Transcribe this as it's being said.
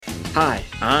Hi,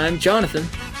 I'm Jonathan,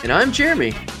 And I'm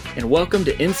Jeremy. and welcome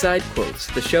to Inside Quotes,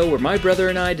 the show where my brother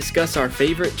and I discuss our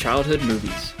favorite childhood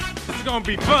movies. This is gonna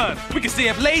be fun. We can stay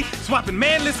up late, swapping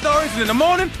manly stories, and in the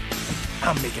morning,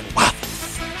 I'm making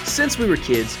waffles. Since we were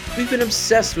kids, we've been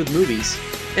obsessed with movies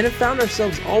and have found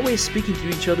ourselves always speaking to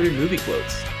each other in movie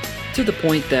quotes. To the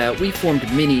point that we formed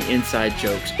mini inside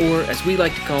jokes, or as we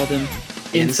like to call them,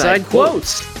 Inside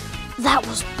quotes. That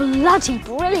was bloody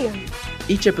brilliant.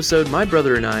 Each episode, my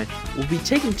brother and I will be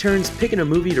taking turns picking a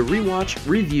movie to rewatch,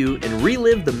 review, and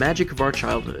relive the magic of our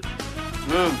childhood.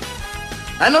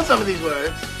 I know some of these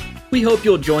words. We hope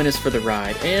you'll join us for the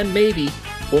ride, and maybe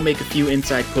we'll make a few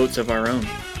inside quotes of our own.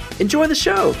 Enjoy the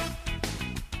show!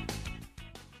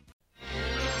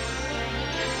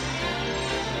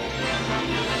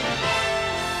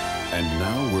 And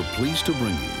now we're pleased to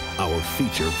bring you our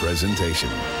feature presentation.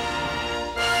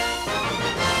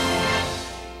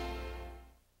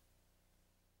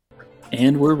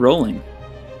 And we're rolling.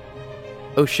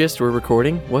 Oh, shit, we're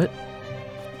recording? What?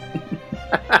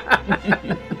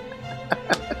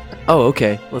 Oh,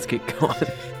 okay. Let's get going.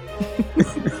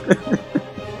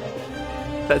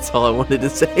 That's all I wanted to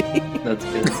say. That's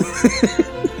good.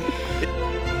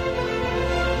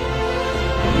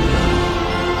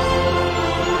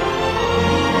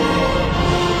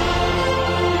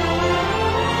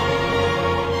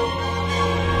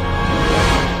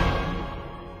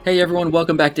 Hey everyone,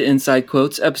 welcome back to Inside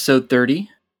Quotes, episode 30.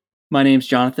 My name's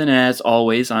Jonathan, and as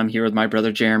always, I'm here with my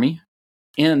brother Jeremy.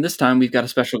 And this time we've got a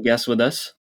special guest with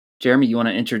us. Jeremy, you want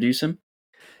to introduce him?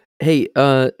 Hey,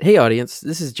 audience.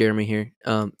 This is Jeremy here.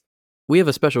 We have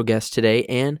a special guest today,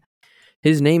 and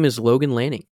his name is Logan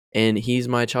Lanning, and he's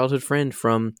my childhood friend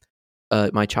from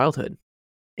my childhood.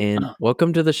 And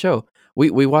welcome to the show.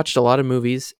 We watched a lot of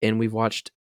movies, and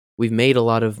we've made a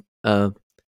lot of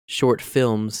short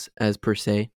films, as per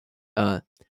se,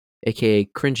 aka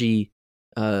cringy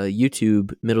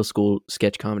YouTube middle school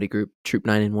sketch comedy group Troop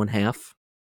 9 and 1/2.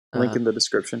 Link in the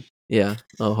description. Yeah,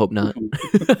 I hope not.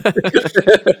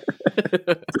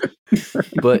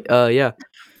 But yeah,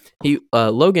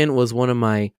 Logan was one of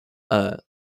my.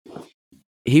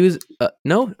 He was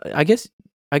no, I guess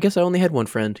I only had one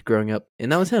friend growing up,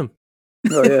 and that was him.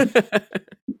 Oh yeah,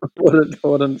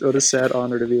 what a sad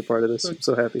honor to be a part of this. I'm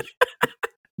so happy.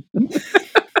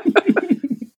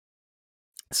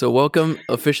 So welcome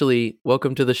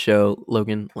to the show,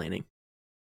 Logan Lanning.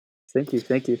 Thank you.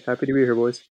 Happy to be here,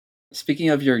 boys. Speaking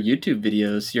of your YouTube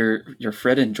videos, your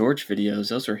Fred and George videos,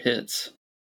 those are hits.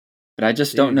 But I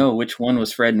just don't know which one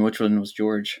was Fred and which one was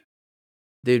George.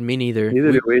 Dude, me neither.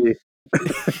 Neither did we.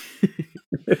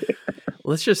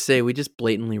 Let's just say we just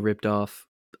blatantly ripped off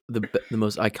the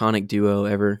most iconic duo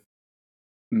ever,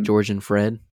 George and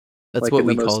Fred. That's Like what in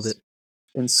we the called most it.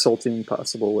 Insulting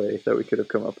possible way that we could have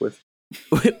come up with.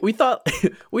 We thought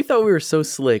we were so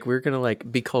slick. We were gonna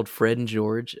be called Fred and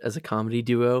George as a comedy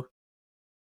duo,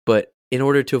 but in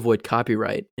order to avoid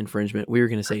copyright infringement, we were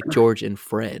gonna say George and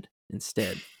Fred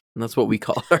instead, and that's what we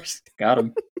call ours. Got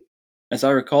him. As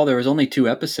I recall, there was only 2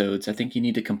 episodes. I think you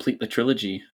need to complete the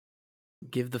trilogy.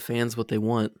 Give the fans what they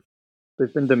want.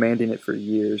 They've been demanding it for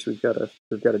years. We've got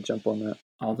to jump on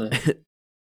that.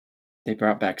 They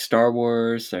brought back Star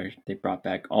Wars, or they brought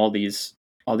back all these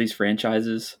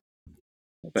franchises.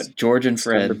 But George and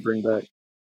Fred.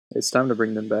 It's time to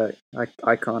bring them back.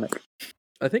 Iconic.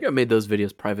 I think I made those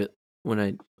videos private when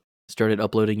I started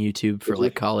uploading YouTube for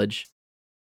college.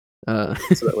 So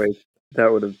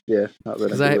that would have not been.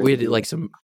 Because we had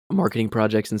some marketing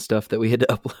projects and stuff that we had to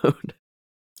upload.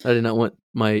 I did not want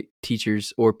my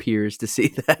teachers or peers to see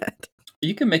that.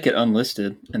 You can make it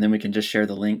unlisted, and then we can just share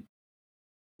the link.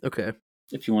 Okay.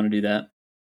 If you want to do that.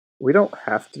 We don't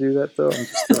have to do that, though. I'm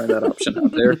just throwing that option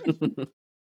out there.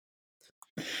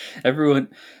 Everyone,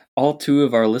 all 2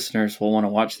 of our listeners will want to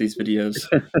watch these videos.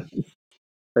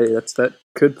 Hey, that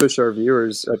could push our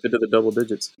viewers up into the double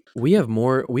digits. We have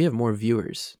more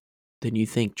viewers than you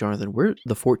think, Jonathan. We're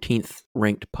the 14th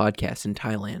ranked podcast in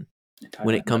Thailand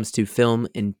when it comes to film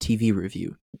and TV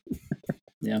review.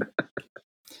 Yeah.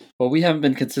 Well, we haven't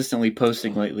been consistently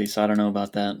posting lately, so I don't know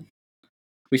about that.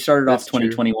 We started off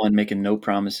 2021 making no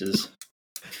promises.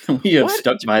 We have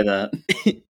stuck by that.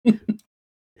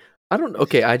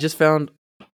 Okay, I just found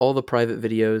all the private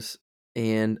videos,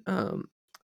 and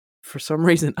for some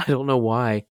reason, I don't know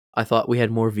why, I thought we had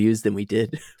more views than we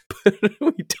did, but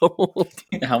we don't.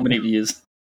 How many views?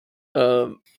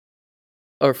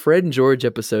 Our Fred and George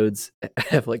episodes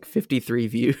have 53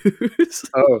 views.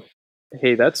 Oh,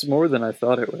 hey, that's more than I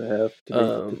thought it would have.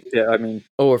 Yeah, I mean...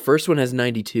 Oh, our first one has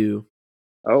 92.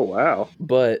 Oh, wow.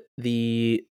 But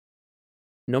the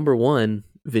number 1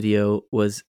 video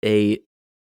was a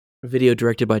A video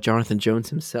directed by Jonathan Jones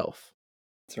himself.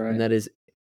 That's right. And that is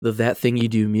the That Thing You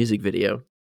Do music video.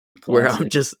 Where I'm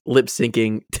Classic. just lip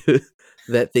syncing to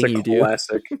That Thing It's a You Do.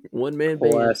 classic. One man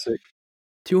band. Classic.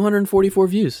 244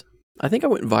 views. I think I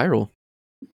went viral.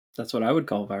 That's what I would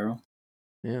call viral.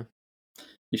 Yeah.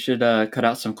 You should cut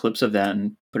out some clips of that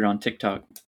and put it on TikTok.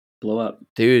 Blow up.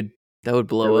 Dude, that would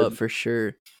blow That up would- for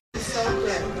sure.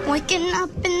 Waking up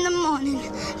in the morning,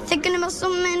 thinking about so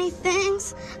many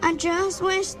things. I just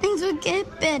wish things would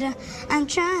get better. I'm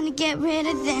trying to get rid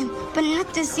of them, but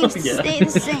nothing seems to yeah. stay the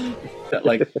same. That,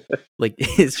 like, Like,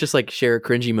 it's just like share a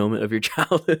cringy moment of your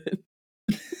childhood.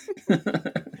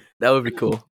 That would be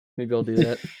cool. Maybe I'll do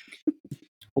that.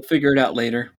 we'll figure it out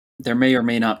later. There may or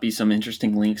may not be some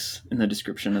interesting links in the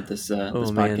description of this man.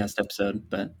 podcast episode,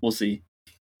 but we'll see.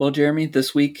 Well, Jeremy,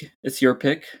 this week it's your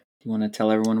pick. Do you want to tell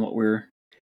everyone what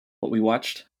we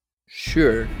watched?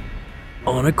 Sure.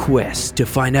 On a quest to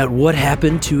find out what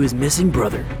happened to his missing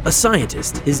brother, a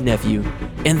scientist, his nephew,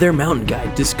 and their mountain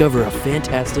guide discover a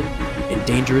fantastic and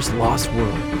dangerous lost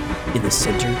world in the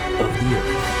center of the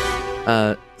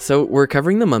earth. So we're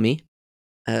covering The Mummy.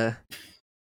 Wait,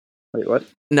 what?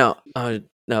 No.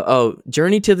 Oh,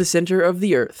 Journey to the Center of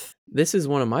the Earth. This is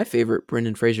one of my favorite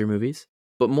Brendan Fraser movies,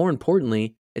 but more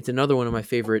importantly, it's another one of my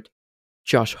favorite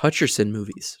Josh Hutcherson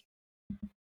movies.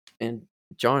 And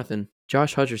Josh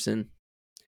Hutcherson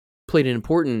played an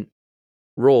important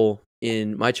role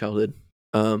in my childhood.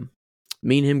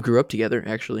 Me and him grew up together,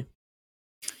 actually.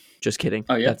 Just kidding.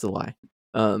 Oh, yeah? That's a lie.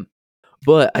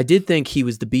 But I did think he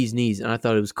was the bee's knees, and I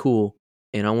thought it was cool,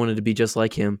 and I wanted to be just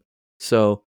like him.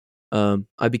 So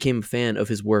I became a fan of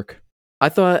his work. I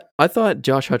thought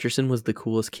Josh Hutcherson was the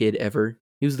coolest kid ever.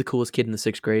 He was the coolest kid in the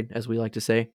 6th grade, as we like to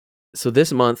say. So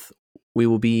this month, we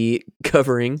will be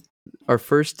covering our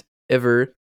first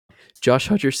ever Josh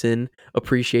Hutcherson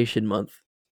Appreciation Month,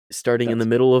 starting in the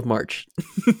middle of March.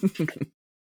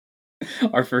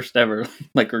 Our first ever.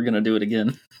 Like we're gonna do it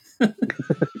again.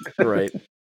 Right.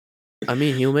 I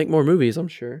mean, he'll make more movies, I'm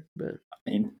sure. But I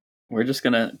mean, we're just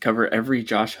gonna cover every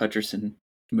Josh Hutcherson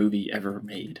movie ever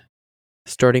made.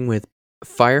 starting with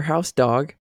Firehouse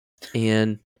Dog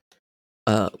and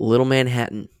Little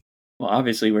Manhattan. Well,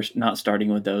 obviously we're not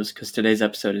starting with those because today's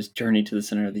episode is Journey to the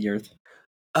Center of the Earth.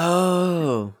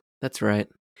 Oh, that's right.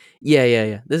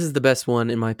 Yeah. This is the best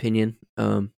one in my opinion.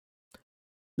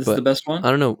 This But is the best one. I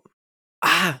don't know.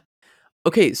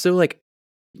 Okay. So like,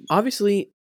 obviously,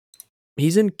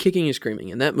 he's in Kicking and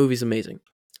Screaming, and that movie's amazing.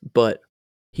 But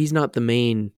he's not the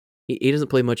main. He doesn't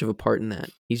play much of a part in that.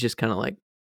 He's just kind of like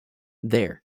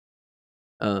there.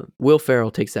 Will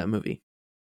Ferrell takes that movie.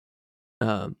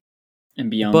 And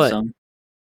Beyond but- some.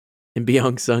 And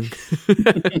Byung Sung.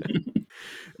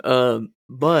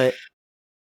 But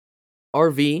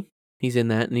RV, he's in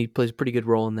that, and he plays a pretty good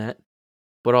role in that.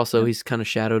 But also, he's kind of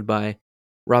shadowed by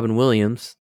Robin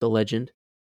Williams, the legend.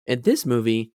 And this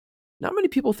movie, not many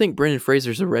people think Brendan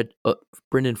Fraser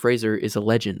is a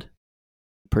legend,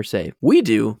 per se. We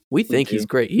do. We think he's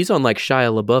great. He's on like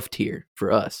Shia LaBeouf tier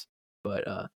for us. But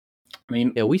I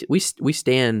mean, yeah, we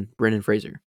stan Brendan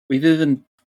Fraser. we've even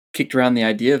kicked around the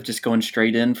idea of just going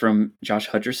straight in from Josh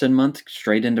Hutcherson month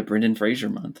straight into Brendan Fraser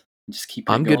month. Just keep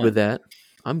it I'm going. good with that.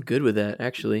 I'm good with that,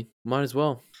 actually. Might as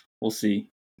well. We'll see.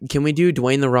 Can we do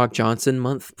Dwayne The Rock Johnson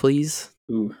month, please?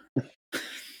 Ooh.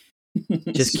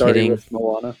 Just Starting kidding. with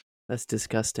Moana. That's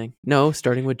disgusting. No,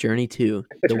 starting with Journey 2,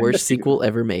 the worst sequel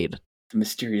ever made. The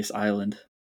Mysterious Island.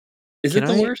 Is Can it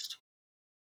the I- worst?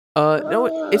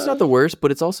 No, it's not the worst,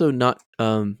 but it's also not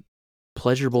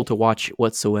pleasurable to watch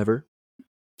whatsoever.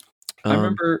 I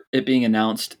remember it being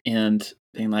announced and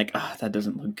being like, that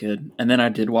doesn't look good. And then I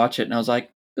did watch it and I was like,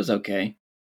 it was okay.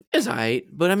 It's alright,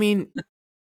 but I mean,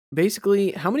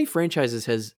 basically, how many franchises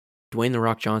has Dwayne The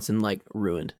Rock Johnson like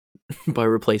ruined by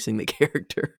replacing the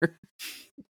character?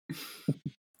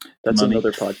 That's Mummy.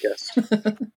 another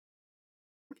podcast.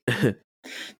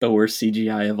 The worst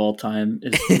CGI of all time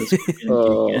is this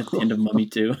Oh. at the end of Mummy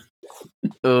 2.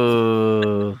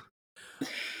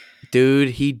 Dude,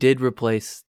 he did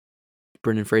replace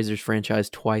Brendan Fraser's franchise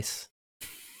twice.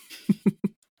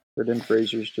 Brendan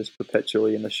Fraser's just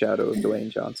perpetually in the shadow of Dwayne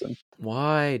Johnson.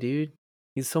 Why, dude?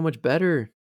 He's so much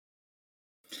better.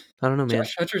 I don't know, man.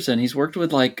 Josh Hutcherson, he's worked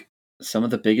with like some of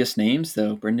the biggest names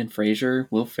though. Brendan Fraser,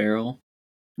 Will Ferrell,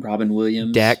 Robin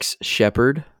Williams, Dax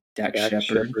Shepard. Dax Jack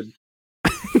Shepard.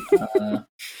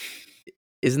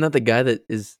 Isn't that the guy that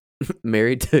is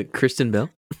married to Kristen Bell?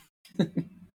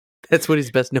 That's what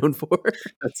he's best known for.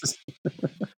 That's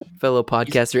Fellow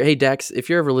podcaster. Hey, Dax, if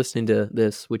you're ever listening to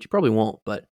this, which you probably won't,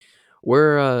 but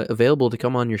we're available to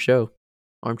come on your show.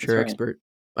 Armchair That's right. Expert.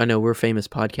 I know we're famous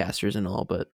podcasters and all,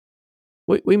 but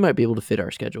We might be able to fit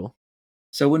our schedule.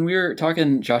 So when we were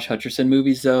talking Josh Hutcherson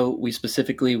movies, though, we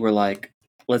specifically were like,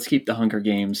 let's keep the Hunger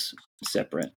Games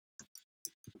separate.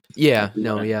 Yeah, We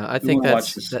no, wanna- yeah. I we think wanna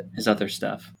watch that's his other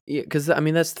stuff. yeah, because I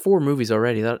mean that's 4 movies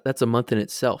already. That's a month in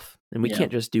itself, and we Yeah.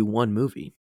 can't just do one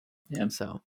movie. Yeah.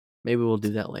 So maybe we'll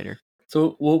do that later.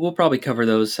 So we'll probably cover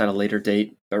those at a later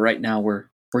date. But right now we're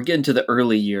getting to the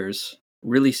early years,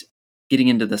 really getting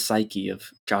into the psyche of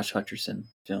Josh Hutcherson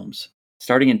films,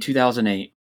 starting in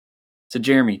 2008. So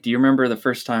Jeremy, do you remember the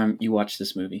first time you watched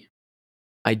this movie?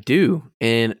 I do,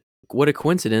 and what a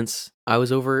coincidence! I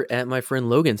was over at my friend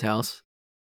Logan's house,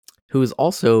 who is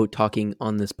also talking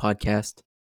on this podcast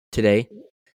today,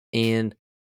 and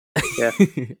Yeah.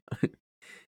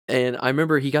 and I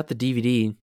remember he got the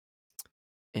DVD,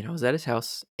 and I was at his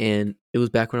house, and it was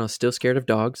back when I was still scared of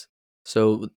dogs,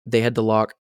 so they had to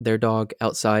lock their dog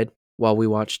outside while we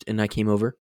watched, and I came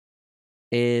over,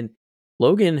 and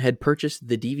Logan had purchased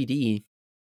the DVD,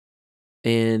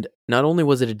 and not only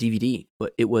was it a DVD,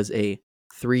 but it was a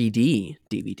 3D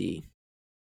DVD.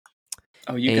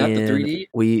 Oh, you got the And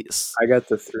 3D? I got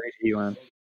the 3D one.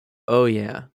 Oh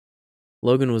yeah,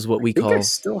 Logan was what we think I call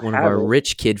still one of have our it.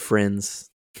 rich kid friends.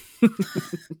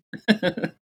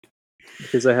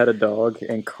 Because I had a dog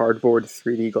and cardboard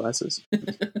 3D glasses.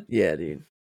 Yeah, dude,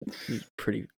 he's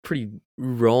pretty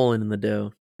rolling in the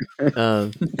dough.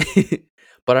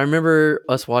 But I remember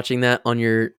us watching that on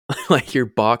your your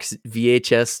box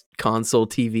VHS console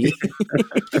TV.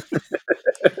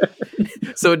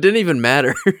 So it didn't even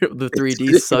matter. The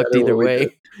 3D sucked either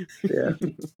way. Yeah.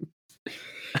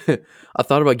 I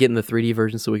thought about getting the 3D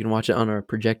version so we can watch it on our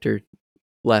projector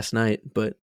last night,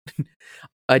 but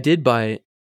I did buy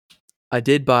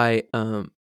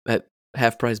at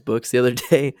Half Price Books the other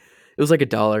day. It was like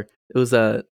 $1. It was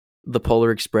the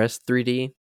Polar Express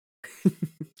 3D.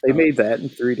 They made that in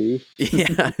 3D.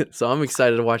 Yeah, so I'm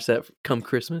excited to watch that come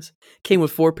Christmas. Came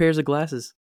with 4 pairs of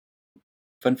glasses.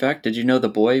 Fun fact, did you know the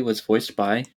boy was voiced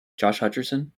by Josh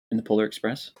Hutcherson in the Polar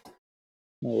Express?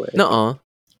 No way. Nuh-uh.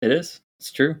 It is.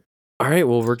 It's true. All right,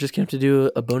 well, we're just going to have to do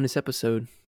a bonus episode.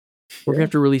 We're going to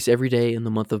have to release every day in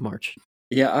the month of March.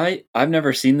 Yeah, I've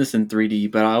never seen this in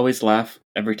 3D, but I always laugh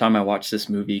every time I watch this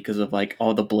movie because of like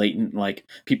all the blatant like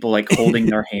people like holding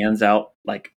their hands out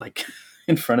like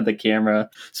in front of the camera.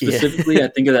 Specifically, Yeah. I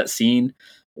think of that scene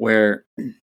where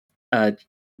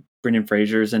Brendan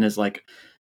Fraser's in his like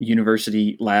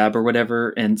university lab or whatever,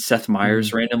 and Seth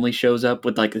Meyers randomly shows up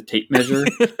with like a tape measure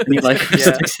and he like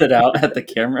Yeah. sticks it out at the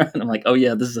camera, and I'm like, oh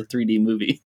yeah, this is a 3D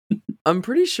movie. I'm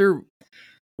pretty sure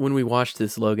when we watched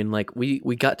this, Logan, like we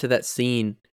got to that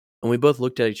scene and we both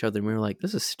looked at each other and we were like,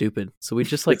 this is stupid. So we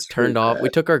just like It's turned pretty off. bad. We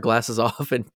took our glasses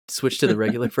off and switched to the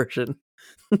regular version.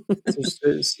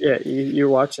 Yeah, you're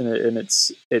watching it and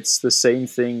it's the same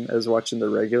thing as watching the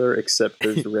regular, except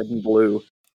there's red and blue.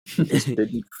 It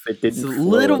didn't It's a flow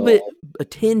little at bit, all. a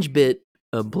tinge bit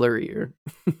blurrier.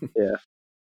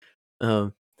 Yeah.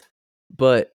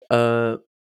 But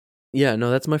yeah,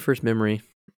 no, that's my first memory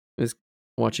is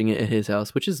watching it at his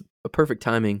house, which is a perfect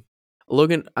timing.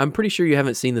 Logan, I'm pretty sure you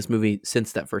haven't seen this movie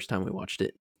since that first time we watched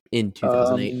it in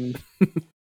 2008.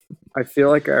 I feel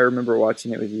like I remember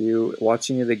watching it with you,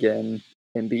 watching it again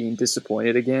and being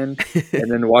disappointed again,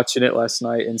 and then watching it last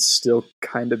night and still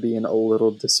kind of being a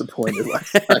little disappointed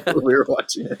last night when we were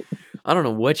watching it. I don't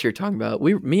know what you're talking about.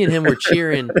 Me and him were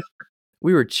cheering.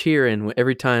 We were cheering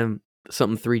every time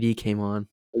something 3D came on.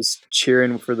 I was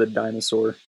cheering for the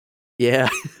dinosaur. Yeah.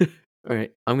 All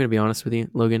right. I'm going to be honest with you,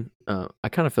 Logan. I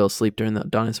kind of fell asleep during that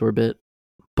dinosaur bit,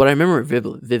 but I remember it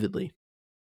vividly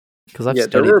because I've Yeah, there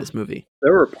studied were- this movie.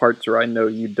 There were parts where I know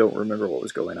you don't remember what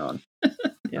was going on.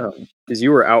 Yeah. Because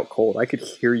you were out cold. I could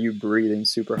hear you breathing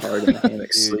super hard in the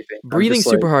hammock sleeping. I'm Breathing just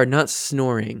super like, hard, not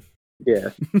snoring. Yeah.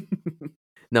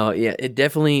 No, yeah, it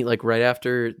definitely like right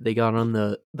after they got on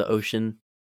the ocean,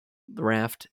 the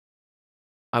raft.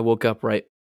 I woke up right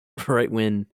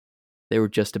when they were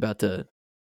just about to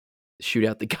shoot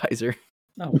out the geyser.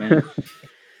 Oh man.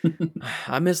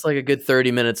 I missed like a good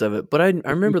 30 minutes of it, but I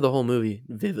remember the whole movie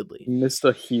vividly. You missed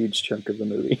a huge chunk of the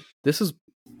movie. This is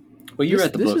Well, you This-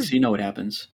 read the this book, is- so you know what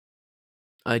happens.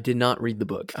 I did not read the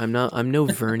book. I'm no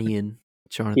Vernian,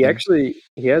 Jonathan.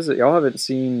 He has it. Y'all haven't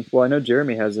seen, well, I know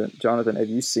Jeremy hasn't. Jonathan, have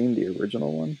you seen the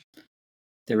original one?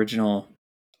 The original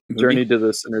movie? Journey to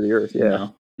the Center of the Earth. Yeah.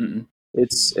 No. Mm-mm. It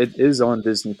is on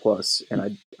Disney Plus,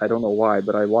 and I don't know why,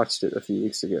 but I watched it a few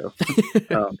weeks ago.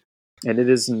 And it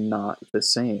is not the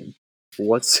same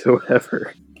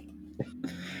whatsoever.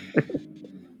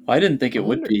 I didn't think it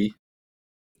would be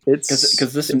It's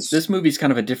because this movie's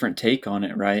kind of a different take on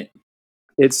it, right?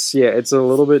 it's a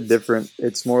little bit different.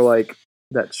 It's more like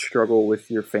that struggle with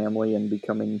your family and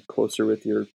becoming closer with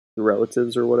your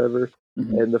relatives or whatever.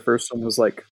 Mhm. And the first one was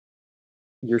like,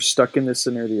 you're stuck in the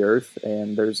center of the earth,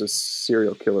 and there's a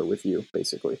serial killer with you,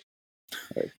 basically.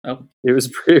 Like, Oh. it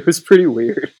was pretty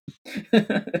weird.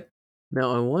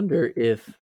 Now I wonder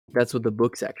if that's what the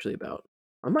book's actually about.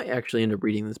 I might actually end up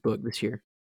reading this book this year.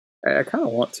 I kind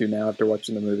of want to now after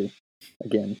watching the movie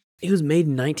again. It was made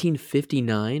in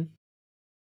 1959.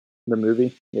 The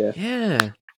movie, yeah,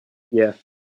 Yeah,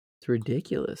 it's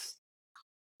ridiculous.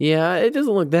 Yeah, it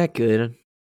doesn't look that good.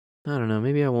 I don't know.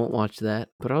 Maybe I won't watch that,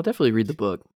 but I'll definitely read the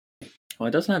book. Well,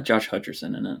 it doesn't have Josh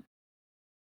Hutcherson in it.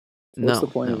 What's the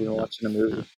point of even watching a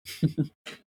movie?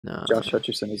 No. Josh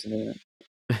Hutcherson isn't in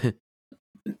it.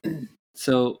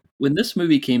 So when this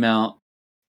movie came out,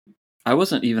 I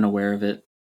wasn't even aware of it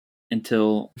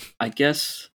until I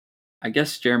guess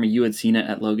Jeremy, you had seen it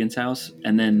at Logan's house,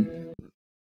 and then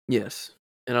Yes,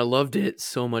 and I loved it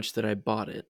so much that I bought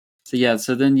it.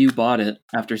 so then you bought it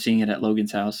after seeing it at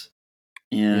Logan's house,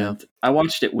 and I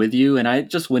watched it with you, and I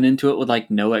just went into it with like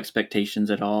no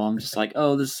expectations at all. I'm just like,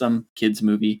 oh, this is some kids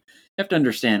movie. You have to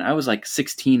understand, I was like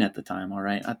 16 at the time. All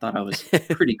right, I thought I was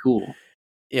pretty cool.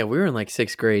 Yeah, we were in like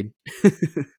 6th grade.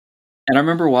 And I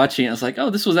remember watching it. I was like, oh,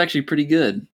 this was actually pretty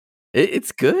good.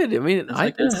 It's good. I mean, I was I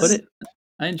like, "This put is- it.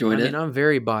 I enjoyed I it. mean, I'm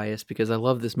very biased because I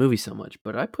love this movie so much,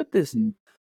 but I put this Mm.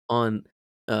 on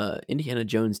Indiana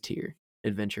Jones tier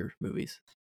adventure movies.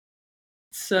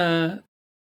 It's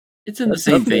in the That's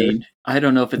same up there. vein. I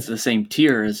don't know if it's the same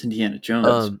tier as Indiana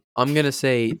Jones. I'm gonna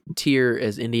say tier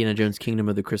as Indiana Jones Kingdom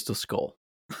of the Crystal Skull.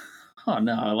 Oh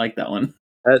no, I like that one.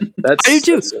 That's I do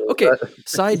too. that's- Okay.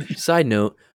 that- Side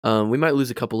note, we might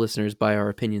lose a couple listeners by our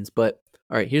opinions, but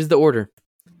all right, here's the order.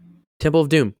 Temple of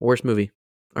Doom, worst movie.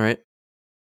 All right.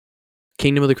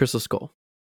 Kingdom of the Crystal Skull.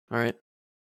 All right.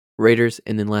 Raiders,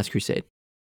 and then Last Crusade.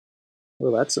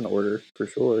 well, that's an order for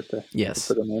sure to Yes.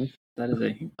 put them in. That is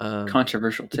a Um,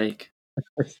 controversial take.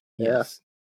 Yeah. yes.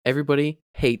 Everybody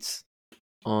hates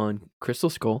on Crystal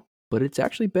Skull, but it's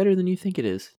actually better than you think it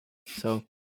is. So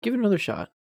give it another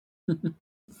shot.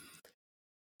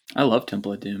 I love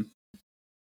Temple of Doom.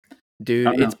 Dude,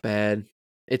 I don't it's bad.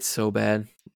 It's so bad.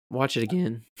 Watch it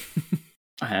again.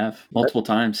 I have multiple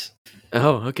times.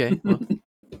 Oh, okay. Well,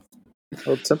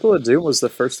 Well, Temple of Doom was the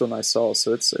first one I saw,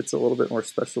 so it's a little bit more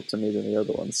special to me than the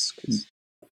other ones. 'Cause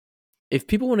if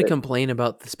people want to complain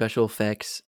about the special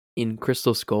effects in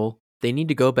Crystal Skull, they need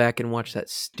to go back and watch that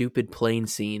stupid plane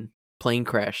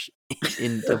crash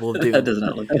in Temple of That Doom. does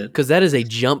not look good. Because that is a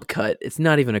jump cut. It's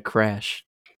not even a crash.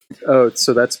 Oh,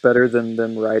 so that's better than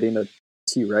them riding a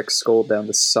T-Rex skull down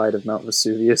the side of Mount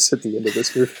Vesuvius at the end of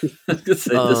this movie. I was gonna say,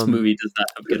 this Um, movie does not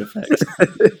have good effects.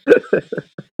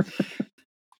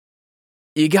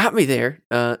 You got me there.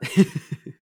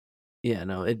 Yeah,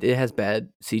 no, it has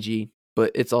bad CG,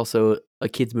 but it's also a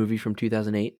kid's movie from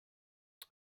 2008.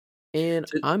 And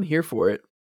So- I'm here for it.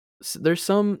 There's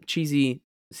some cheesy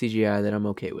CGI that I'm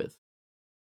okay with.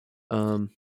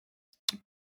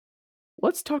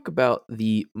 Let's talk about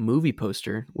the movie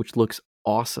poster, which looks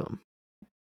awesome.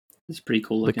 It's pretty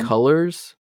cool The looking.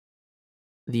 colors,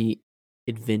 the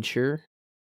adventure,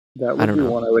 That I would don't be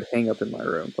know. one I would hang up in my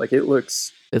room. Like, it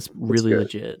looks, it's really good.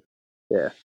 legit. yeah.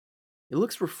 It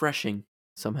looks refreshing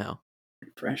somehow.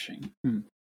 Refreshing.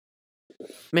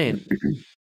 Man,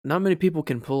 not many people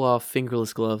can pull off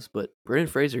fingerless gloves, but Brendan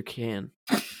Fraser can.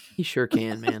 He sure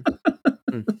can, man.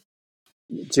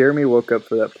 Jeremy woke up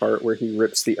for that part where he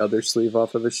rips the other sleeve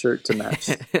off of his shirt to match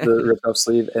the ripped off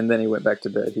sleeve, and then he went back to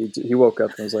bed. He woke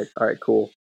up and was like, all right,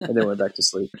 cool, and then went back to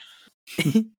sleep.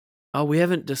 Oh, we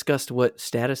haven't discussed what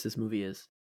status this movie is.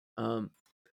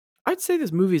 I'd say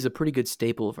this movie is a pretty good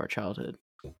staple of our childhood.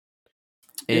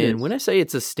 It And is. when I say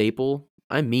it's a staple,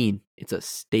 I mean it's a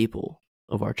staple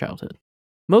of our childhood.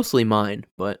 Mostly mine,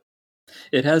 but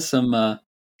It has some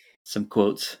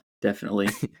quotes, definitely.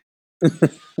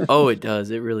 oh, it does.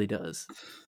 It really does.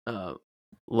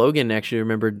 Logan actually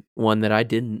remembered one that I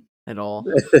didn't at all.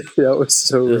 That was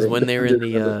so. It was random. when they were in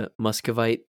Remember the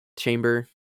Muscovite chamber.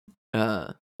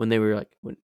 When they were like,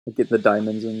 getting the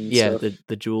diamonds and yeah, stuff.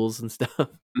 the jewels and stuff.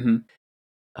 Mhm.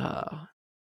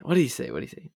 What did he say?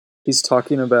 He's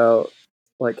talking about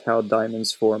like how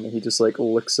diamonds form, and he just like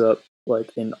looks up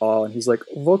like in awe, and he's like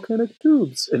volcanic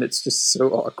tubes, and it's just so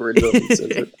awkward. The way he says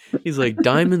it. He's like,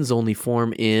 diamonds only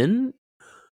form in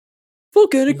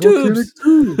volcanic Volcanic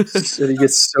tubes. tubes. And he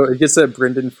gets that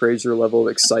Brendan Fraser level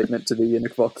of excitement to be in a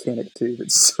volcanic tube.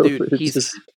 It's so Dude, it's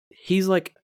just, he's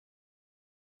like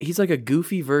a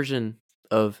goofy version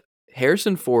of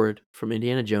Harrison Ford from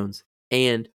Indiana Jones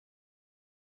and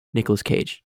Nicolas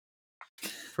Cage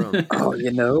from oh,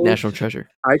 National Treasure.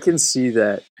 I can see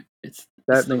that. It's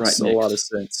That the makes right a lot mix. of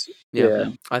sense. Yeah,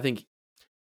 Yeah.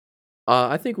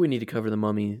 I think we need to cover The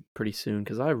Mummy pretty soon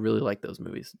because I really like those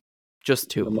movies. Just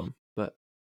two of them, but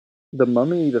The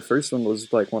Mummy, the first one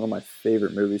was like one of my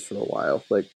favorite movies for a while.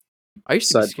 Like, I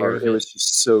used to be scared sidebar, of it it. was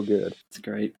just so good. It's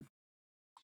great.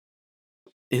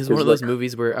 It's It one was of those like-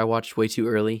 movies where I watched way too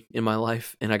early in my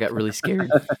life and I got really scared.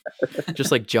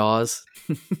 Just like Jaws.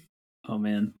 Oh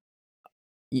man.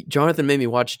 Jonathan made me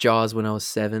watch Jaws when I was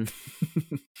 7.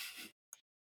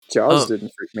 Jaws Oh.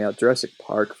 didn't freak me out. Jurassic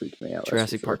Park freaked me out. that's for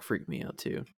Jurassic sure. Park freaked me out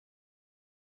too.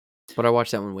 But I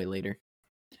watched that one way later.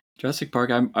 Jurassic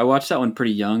Park. I watched that one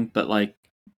pretty young, but like,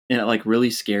 and it like really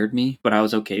scared me, but I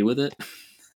was okay with it.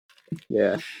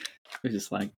 Yeah. It was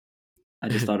just like, I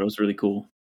just thought it was really cool.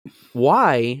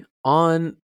 Why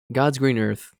on God's green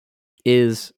earth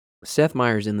is Seth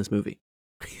Meyers in this movie?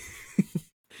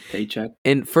 Paycheck.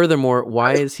 And furthermore,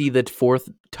 why is he the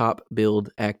 4th top billed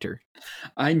actor?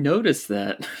 I noticed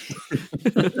that.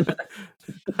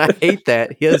 I hate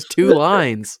that. He has 2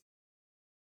 lines.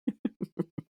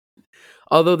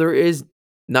 Although there is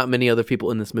not many other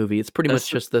people in this movie. It's pretty That's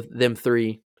much just them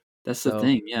 3. That's the So-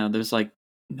 thing. Yeah, there's like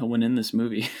no one in this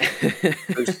movie.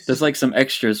 There's like some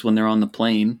extras when they're on the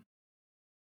plane,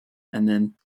 and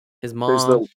then His There's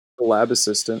mom. the lab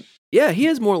assistant. Yeah, he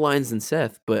has more lines than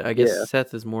Seth, but I guess Yeah.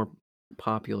 Seth is more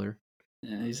popular.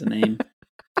 yeah, he's a name,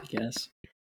 I guess.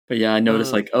 But yeah, I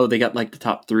noticed Uh. like, oh, they got like the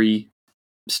top 3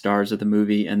 stars of the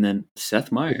movie, and then Seth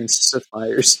And Meyers. Seth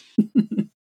Meyers.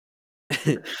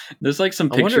 There's like some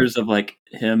I wonder pictures of like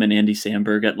him and Andy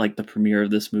Samberg at like the premiere of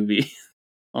this movie.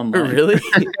 Online. Really?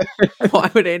 Why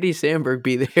would Andy Samberg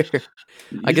be there?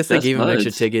 I He's guess they best gave him an extra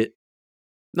buds. ticket.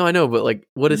 No, I know, but like,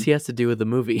 what does Mhm. he has to do with the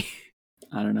movie?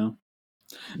 I don't know.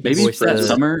 Maybe voice that the-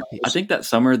 summer. I think that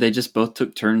summer they just both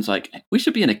took turns. Like, we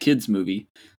should be in a kids movie.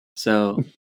 So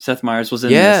Seth Meyers was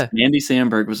in Yeah. this. And Andy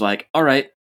Samberg was like, "All right,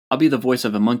 I'll be the voice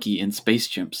of a monkey in Space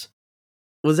Chimps."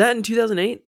 Was that in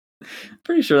 2008?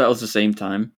 Pretty sure that was the same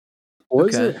time.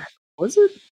 Was Okay. it? Was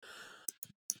it?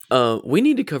 We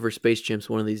need to cover Space Chimps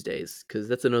one of these days because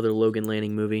that's another Logan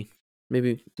Lanning movie.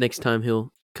 Maybe next time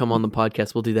he'll come on the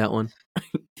podcast, we'll do that one.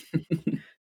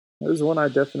 That was one I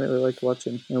definitely liked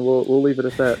watching, and we'll leave it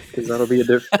at that because that'll be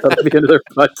another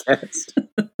podcast.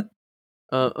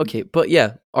 Okay, but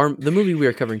yeah, the movie we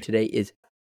are covering today is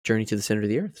Journey to the Center of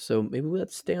the Earth. So maybe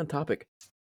let's stay on topic.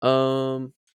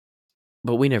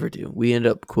 But we never do. We end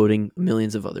up quoting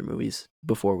millions of other movies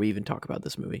before we even talk about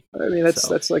this movie. I mean, that's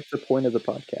So- that's like the point of the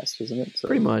podcast, isn't it? So,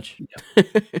 Pretty much. I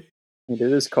mean,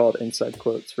 it is called Inside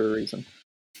Quotes for a reason.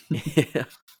 Yeah.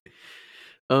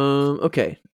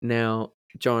 Okay. Now,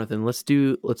 Jonathan, let's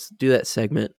do that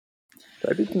segment. Should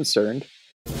I be concerned?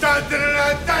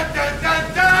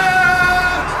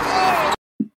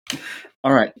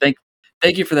 All right, thank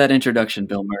you for that introduction,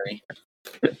 Bill Murray.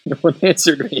 No one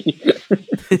answered me.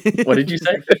 What did you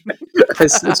say? I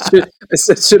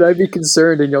said, should I be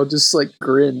concerned? And y'all just like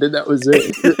grinned, and that was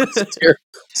it.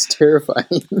 It's terrifying.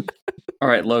 All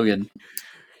right, Logan.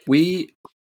 We've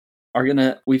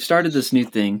started this new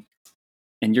thing,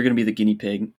 and you're gonna be the guinea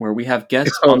pig, where we have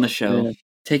guests Oh, on the show man.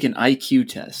 take an IQ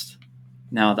test.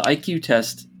 Now, the IQ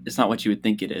test is not what you would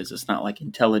think it is. It's not like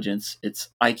intelligence. It's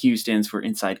IQ stands for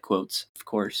inside quotes, of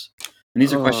course. And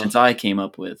these are Oh. questions I came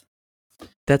up with.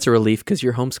 That's a relief because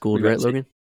you're homeschooled, You're right, gonna Logan?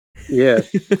 Yeah,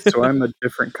 so I'm a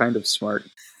different kind of smart.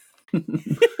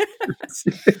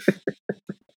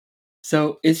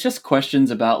 So it's just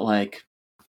questions about like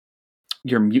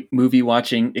your movie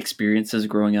watching experiences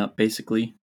growing up,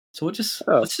 basically. So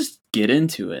let's just get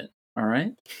into it. All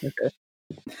right.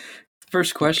 Okay.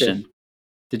 First question: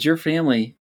 Did your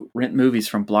family rent movies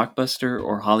from Blockbuster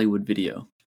or Hollywood Video?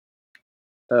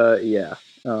 Yeah.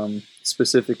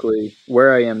 Specifically,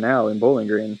 where I am now in Bowling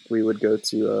Green, we would go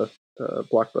to a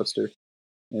Blockbuster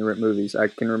and rent movies. I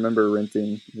can remember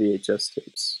renting VHS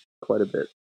tapes quite a bit.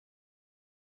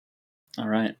 All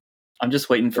right. I'm just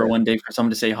waiting for Yeah. one day for someone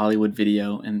to say Hollywood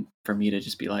Video and for me to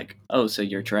just be like, "Oh, so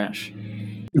you're trash."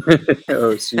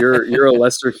 Oh, so you're a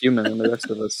lesser human than the rest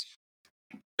of us.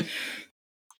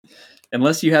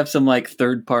 Unless you have some like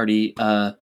third party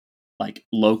like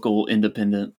local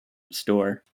independent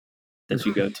store that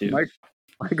you go to.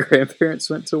 My grandparents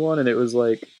went to one, and it was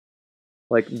like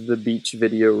the Beach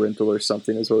Video Rental or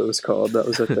something is what it was called. That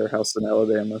was at their house in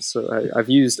Alabama. So I've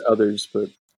used others, but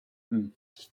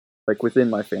like within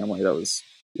my family, it was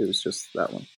just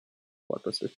that one,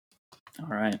 Blockbuster. All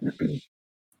right.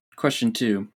 Question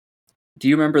 2. Do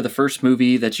you remember the first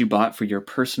movie that you bought for your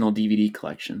personal DVD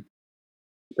collection?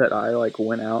 That I like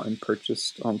went out and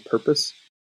purchased on purpose.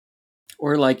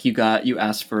 Or like you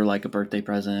asked for like a birthday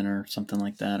present or something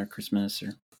like that, or Christmas,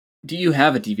 or Do you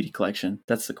have a DVD collection?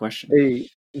 That's the question. A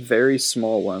very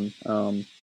small one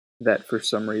that for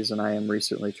some reason I am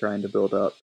recently trying to build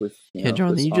up with. Yeah,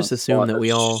 Jonathan, you just assumed that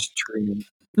we all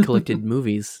collected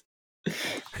movies.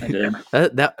 I did.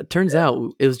 That turns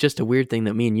out it was just a weird thing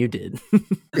that me and you did.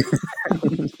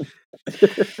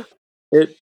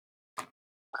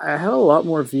 I had a lot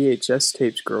more VHS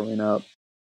tapes growing up,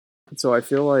 so I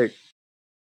feel like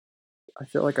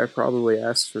I probably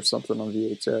asked for something on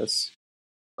VHS.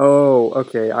 Oh,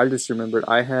 okay. I just remembered.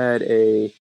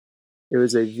 It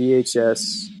was a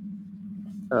VHS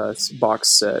box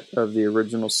set of the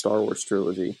original Star Wars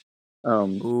trilogy.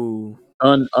 Ooh.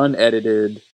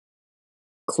 Unedited,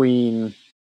 clean,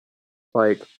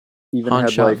 like even Han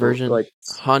had shot like version, like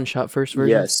Han shot first version.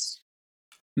 yes,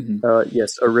 Mhm.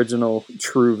 yes, original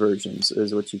true versions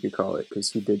is what you could call it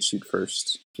because he did shoot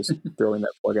first. Just throwing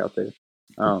that plug out there.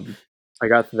 I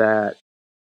got that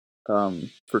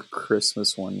for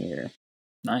Christmas one year.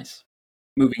 Nice.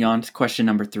 Moving on to question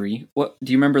number 3. What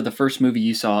do you remember the first movie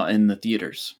you saw in the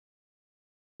theaters?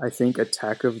 I think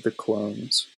Attack of the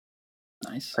Clones.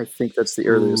 Nice. I think that's the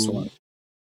earliest Ooh. one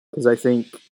because I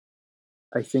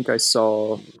think I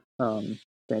saw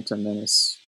Phantom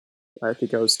Menace. I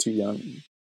think I was too young.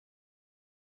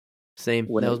 Same.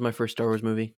 When That it- was my first Star Wars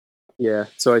movie. Yeah,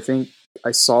 so I think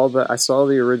I saw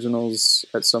the originals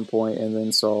at some point, and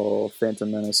then saw Phantom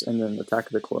Menace, and then Attack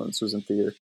of the Clones was in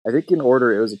theater. I think in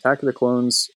order it was Attack of the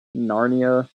Clones,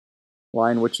 Narnia,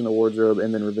 Lion, Witch, and the Wardrobe,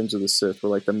 and then Revenge of the Sith were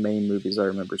like the main movies I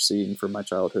remember seeing from my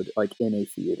childhood, like in a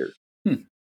theater.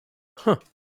 Huh.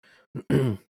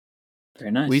 Very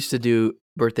nice. We used to do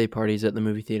birthday parties at the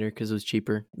movie theater because it was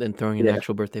cheaper than throwing an Yeah.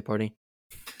 actual birthday party.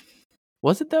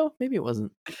 Was it though? Maybe it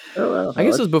wasn't. Oh, I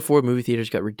guess it was before movie theaters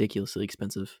got ridiculously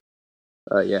expensive.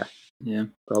 Yeah, Yeah.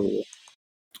 probably.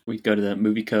 We'd go to the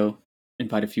movie co,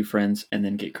 invite a few friends, and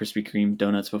then get Krispy Kreme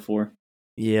donuts before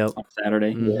Yep. on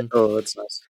Saturday. Mhm. Yeah. Oh, that's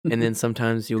nice. And then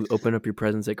sometimes you'll open up your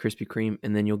presents at Krispy Kreme,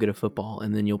 and then you'll get a football,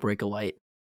 and then you'll break a light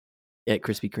at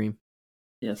Krispy Kreme.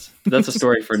 Yes. That's a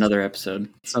story for another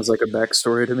episode. Sounds like a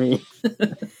backstory to me.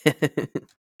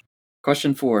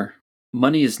 Question 4.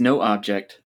 Money is no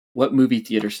object. What movie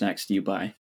theater snacks do you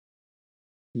buy?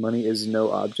 Money is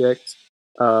no object.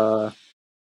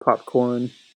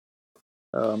 Popcorn,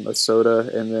 a soda,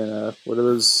 and then what are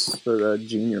those? The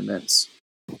Junior Mints.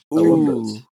 I love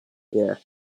those. Ooh. Yeah,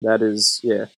 that is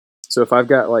So if I've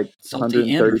got like Salty and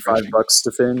 135 refreshing. bucks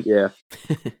to spend,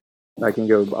 I can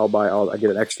go. I get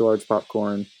an extra large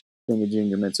popcorn, thing of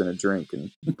Junior Mints, and a drink,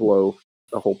 and blow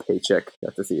a whole paycheck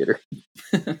at the theater.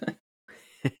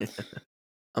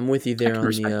 I'm with you there can on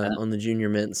respect the that. on the Junior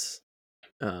Mints.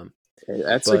 Hey,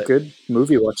 that's a But- good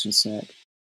movie watching snack.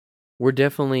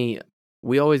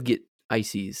 We always get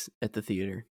ices at the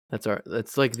theater.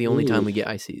 That's like the only time Ooh. we get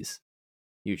ices.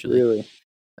 Usually. Really?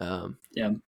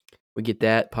 Yeah. We get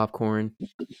that, popcorn.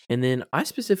 And then I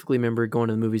specifically remember going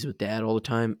to the movies with Dad all the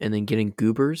time and then getting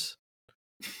Goobers,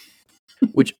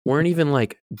 which weren't even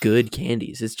like good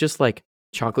candies. It's just like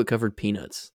chocolate covered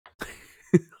peanuts.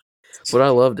 But I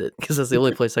loved it because that's the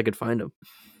only place I could find them.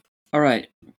 All right.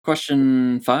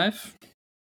 Question 5.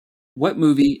 What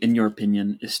movie, in your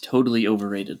opinion, is totally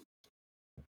overrated?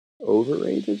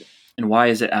 Overrated? And why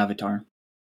is it Avatar?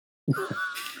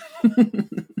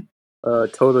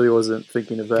 Totally wasn't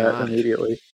thinking of that God.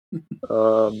 immediately.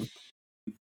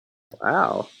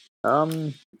 Wow.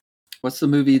 What's the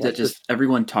movie that What's it? just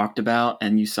everyone talked about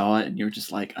and you saw it and you were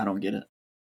just like, I don't get it?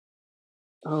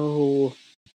 Oh,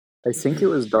 I think it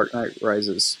was Dark Knight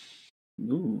Rises,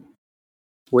 Ooh.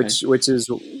 which is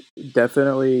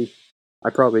definitely. I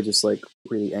probably just like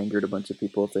really angered a bunch of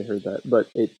people if they heard that, but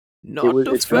it's one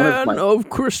of my- of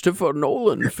Christopher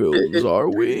Nolan films, are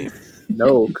we?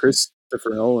 no,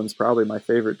 Christopher Nolan's probably my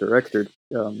favorite director,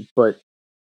 but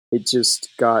it just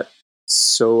got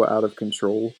so out of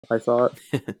control. I thought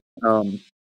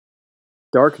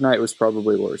Dark Knight was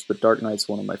probably worse, but Dark Knight's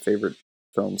one of my favorite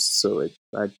films, so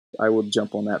I would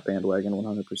jump on that bandwagon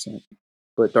 100%.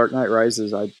 But Dark Knight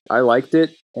Rises, I liked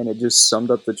it, and it just summed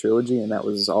up the trilogy, and that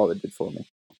was all it did for me.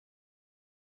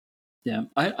 Yeah,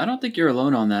 I don't think you're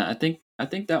alone on that. I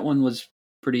think that one was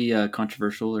pretty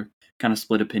controversial or kind of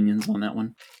split opinions on that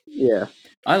one. Yeah,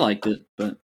 I liked it,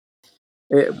 but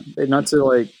not to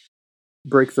like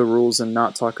break the rules and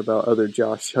not talk about other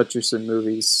Josh Hutcherson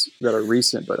movies that are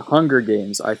recent, but Hunger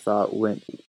Games I thought went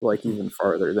like even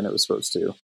farther than it was supposed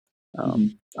to.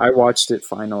 I watched it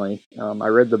finally. I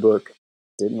read the book,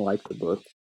 didn't like the book,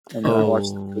 and then I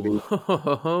watched the movie.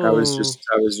 I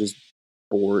was just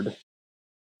bored.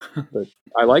 But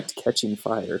I liked Catching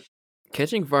Fire.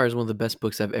 Catching Fire is one of the best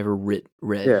books I've ever read.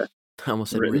 Yeah. I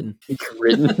almost said Written.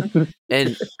 written. Written.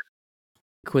 And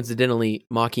coincidentally,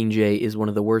 Mockingjay is one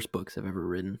of the worst books I've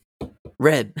ever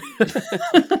read.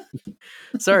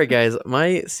 Sorry, guys.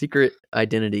 My secret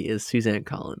identity is Suzanne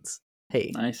Collins.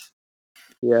 Hey. Nice.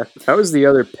 Yeah, that was the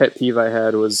other pet peeve I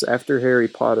had was after Harry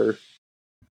Potter,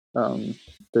 the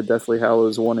Deathly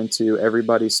Hallows 1 and 2,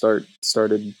 everybody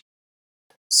started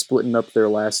splitting up their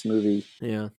last movie.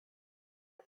 Yeah.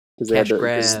 Cash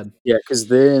grab. Because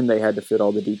then they had to fit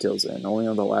all the details in, only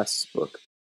on the last book.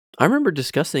 I remember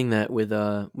discussing that with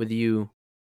you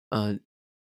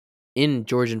in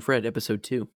George and Fred episode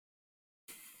 2.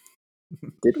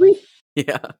 Did we?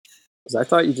 Yeah. Because I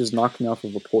thought you just knocked me off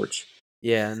of a porch.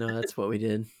 Yeah, no, that's what we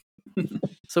did.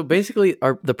 So basically,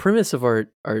 the premise of our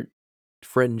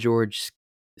Fred and George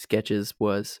sketches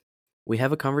was we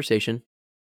have a conversation,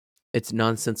 it's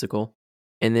nonsensical,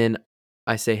 and then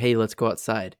I say, hey, let's go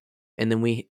outside. And then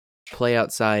we play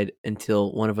outside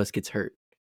until one of us gets hurt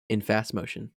in fast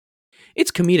motion.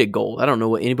 It's comedic gold. I don't know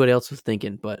what anybody else was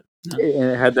thinking, but... And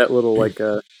it had that little,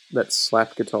 that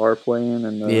slap guitar playing.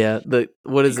 And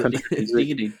what is it?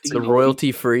 The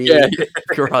royalty-free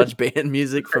garage band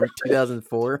music from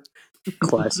 2004.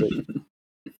 Classic.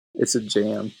 It's a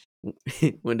jam.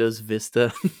 Windows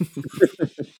Vista.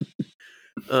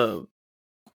 But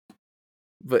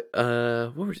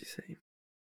what was he saying?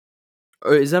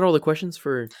 Is that all the questions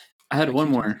for? I had one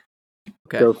more.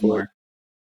 Okay, go for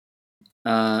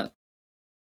it.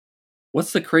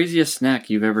 What's the craziest snack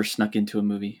you've ever snuck into a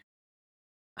movie?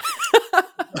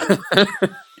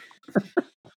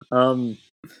 Wow.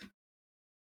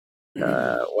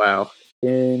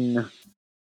 In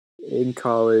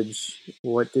college,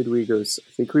 what did we go? I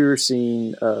think we were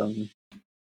seeing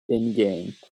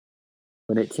Endgame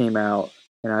when it came out,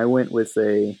 and I went with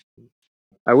a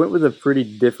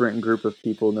pretty different group of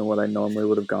people than what I normally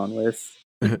would have gone with.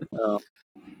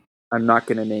 I'm not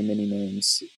going to name any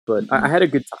names, but I had a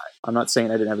good time. I'm not saying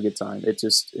I didn't have a good time. It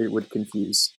would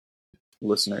confuse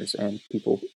listeners and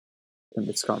people in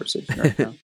this conversation right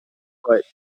now. But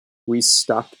we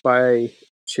stopped by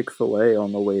Chick-fil-A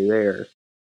on the way there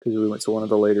because we went to one of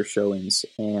the later showings,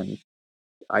 and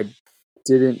I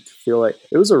didn't feel like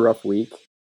it was a rough week.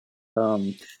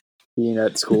 Being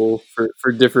at school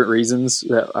for different reasons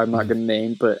that I'm not going to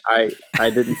name, but I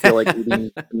didn't feel like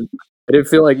eating. I didn't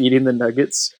feel like eating the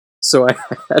nuggets, so I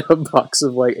had a box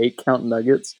of 8-count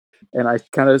nuggets, and I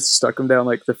kind of stuck them down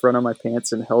the front of my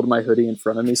pants and held my hoodie in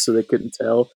front of me so they couldn't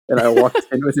tell. And I walked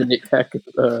in with an 8-pack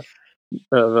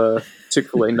of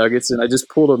Chick-fil-A nuggets, and I just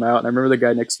pulled them out. And I remember the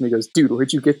guy next to me goes, "Dude,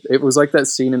 where'd you get?" It was like that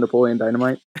scene in Napoleon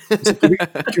Dynamite. He's like,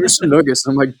 give me some nuggets.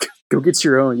 And I'm like, "Go get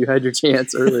your own. You had your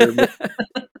chance earlier."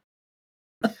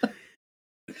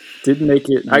 Didn't make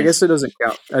it. Nice. I guess it doesn't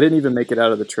count. I didn't even make it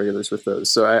out of the trailers with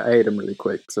those, so I ate them really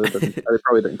quick. So it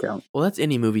probably didn't count. Well, that's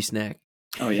any movie snack.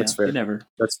 Oh yeah, that's fair. That's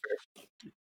fair.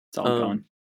 It's all gone.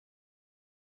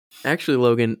 Actually,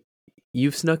 Logan,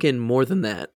 you've snuck in more than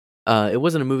that. It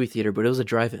wasn't a movie theater, but it was a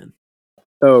drive-in.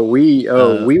 We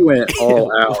went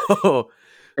all out.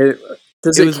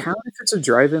 Does it count if it's a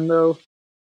drive-in though?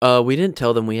 We didn't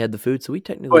tell them we had the food, so we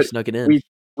technically snuck it in.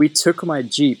 We took my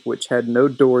Jeep, which had no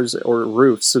doors or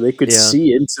roof, so they could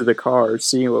see into the car,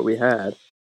 seeing what we had.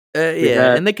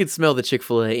 And they could smell the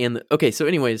Chick-fil-A. So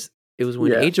anyways, it was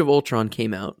when Age of Ultron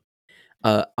came out.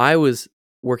 I was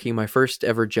working my first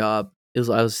ever job.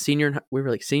 I was senior. We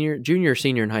were junior or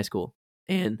senior in high school,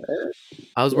 and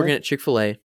I was working at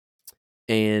Chick-fil-A,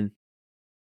 and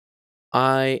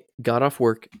I got off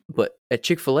work. But at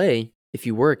Chick-fil-A, if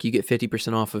you work, you get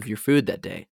 50% off of your food that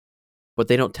day. But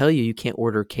they don't tell you can't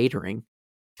order catering.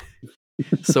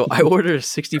 So I ordered a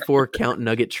 64-count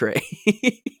nugget tray.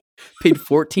 Paid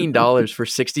 $14 for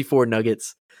 64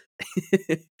 nuggets.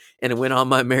 And it went on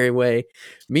my merry way.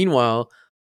 Meanwhile,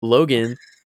 Logan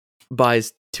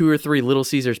buys 2 or 3 Little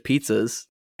Caesars pizzas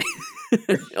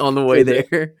on the way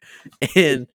there.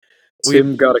 And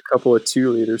Tim got a couple of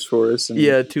 2 liters for us.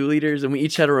 2 liters. And we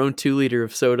each had our own 2 liter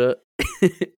of soda.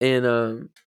 And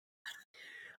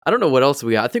I don't know what else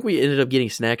we got. I think we ended up getting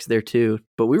snacks there too,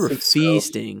 but we were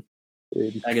feasting.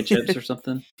 Bag of chips or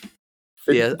something.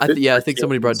 I think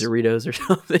somebody brought Doritos or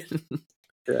something.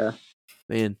 Yeah,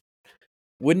 man,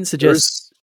 wouldn't suggest.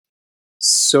 There's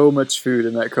so much food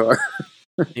in that car.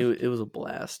 It was a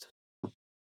blast.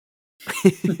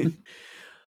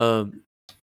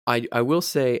 I will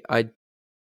say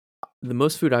the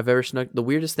most food I've ever snuck. The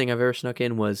weirdest thing I've ever snuck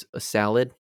in was a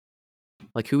salad.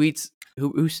 Like who's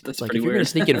That's like pretty if you're weird. gonna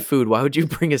sneak in food, why would you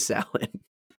bring a salad?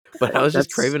 But I was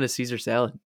just craving a Caesar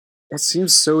salad. That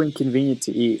seems so inconvenient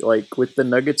to eat. Like with the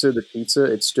nuggets or the pizza,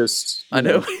 it's just I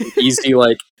know easy.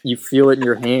 Like you feel it in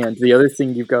your hand. The other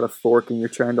thing, you've got a fork and you're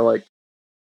trying to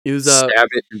It was stab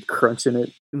it and crunching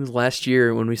it. It was last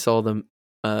year when we saw the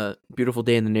Beautiful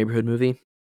Day in the Neighborhood movie,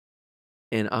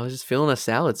 and I was just feeling a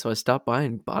salad, so I stopped by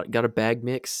and got a bag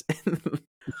mix,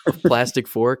 a plastic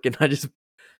fork, and I just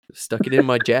stuck it in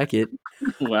my jacket.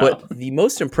 Wow. But the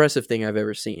most impressive thing I've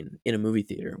ever seen in a movie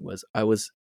theater was I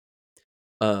was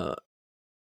on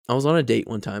a date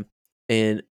one time,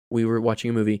 and we were watching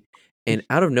a movie, and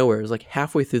out of nowhere, it was like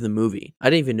halfway through the movie.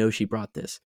 I didn't even know she brought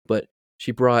this, but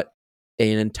she brought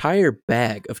an entire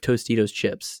bag of Tostitos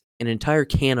chips, an entire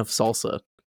can of salsa,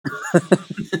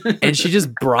 and she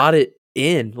just brought it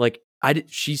in. Like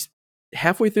she's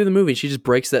halfway through the movie, she just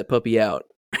breaks that puppy out,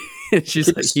 and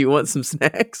she's like, "You want some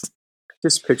snacks?"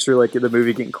 Just picture like in the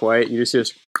movie getting quiet. You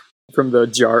just from the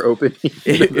jar opening.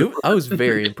 I was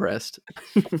very impressed.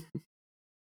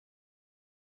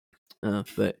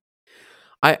 But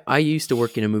I used to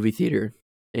work in a movie theater,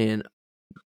 and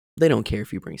they don't care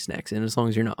if you bring snacks in as long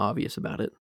as you're not obvious about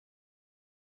it.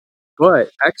 But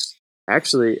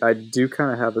actually, I do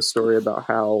kind of have a story about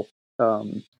how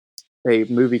a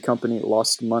movie company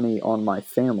lost money on my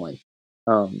family.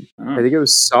 I think it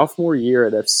was sophomore year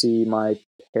at FC. My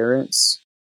parents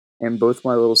and both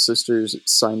my little sisters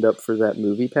signed up for that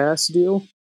Movie Pass deal.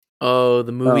 Oh,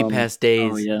 the Movie Pass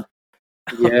days. Oh yeah.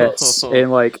 Yes,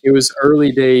 and like it was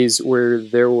early days where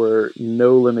there were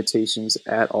no limitations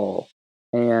at all,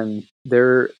 and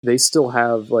they still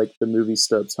have like the movie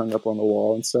stubs hung up on the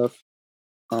wall and stuff.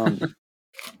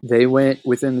 They went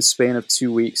within the span of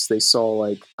 2 weeks. They saw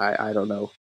like I don't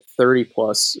know 30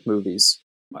 plus movies.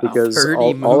 Wow. Because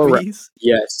 30 all around, movies?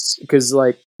 yes, because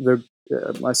like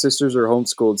my sisters are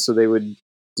homeschooled, so they would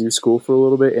do school for a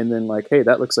little bit, and then like, hey,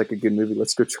 that looks like a good movie.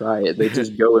 Let's go try it. They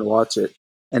just go and watch it.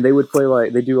 And they would play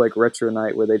they do like retro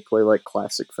night where they'd play like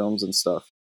classic films and stuff.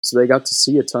 So they got to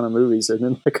see a ton of movies. And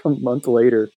then like a month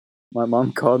later, my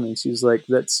mom called me and she was like,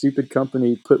 that stupid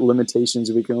company put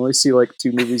limitations. We can only see like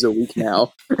 2 movies a week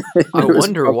now. I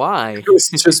wonder why. It was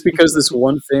just because this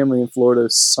one family in Florida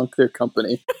sunk their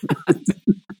company.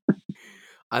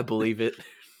 I believe it.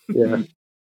 Yeah.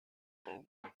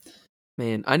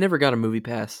 Man, I never got a Movie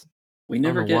Pass. We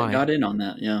never got in on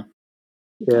that. Yeah.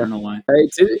 I Yeah. don't know why.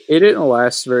 It didn't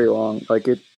last very long. Like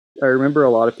I remember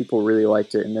a lot of people really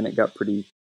liked it, and then it got pretty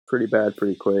bad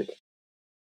pretty quick.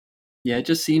 Yeah,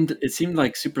 it seemed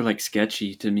like super like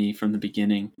sketchy to me from the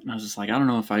beginning. And I was just like, I don't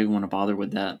know if I want to bother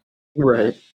with that.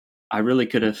 Right. I really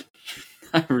could have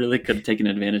taken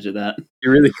advantage of that.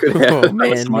 You really could have. Oh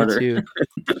man, smarter. me too.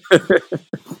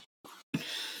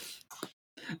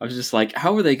 I was just like,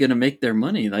 how are they going to make their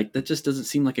money? Like, that just doesn't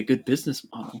seem like a good business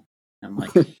model. I'm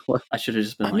like, I should have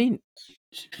just been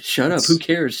shut up. Who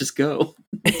cares? Just go.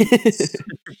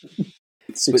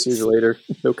 6 years later,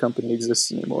 no company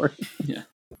exists anymore. Yeah.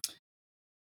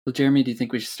 Well, Jeremy, do you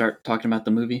think we should start talking about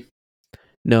the movie?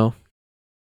 No.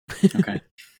 Okay.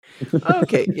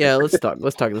 Okay. Yeah. Let's talk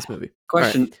this movie.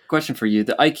 Question for you.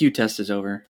 The IQ test is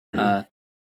over.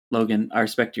 Logan, I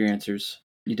respect your answers.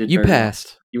 You did. You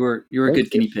passed. Well. You were a good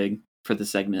guinea pig for the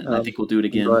segment. I think we'll do it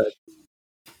again.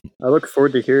 I look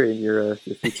forward to hearing your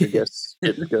future guests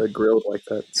get grilled like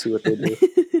that. See what they do.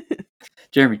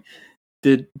 Jeremy,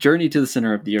 did Journey to the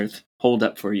Center of the Earth hold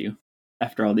up for you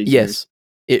after all these years?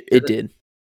 Yes, it did.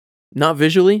 Not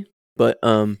visually, but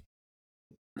from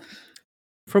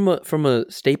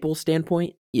a staple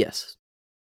standpoint, yes.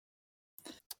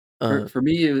 For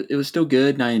me, it was still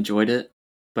good, and I enjoyed it.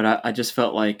 But I just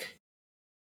felt like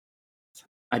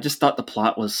I just thought the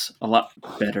plot was a lot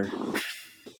better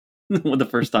the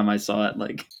first time I saw it.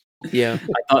 Like, yeah,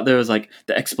 I thought there was like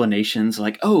the explanations,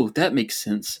 like, oh, that makes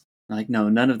sense. Like, no,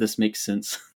 none of this makes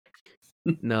sense.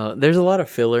 No, there's a lot of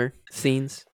filler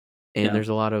scenes, and there's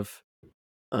a lot of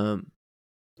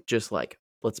just like,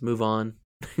 let's move on.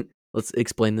 Let's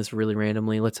explain this really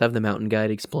randomly. Let's have the mountain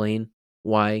guide explain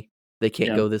why they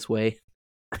can't go this way.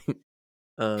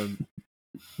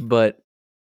 But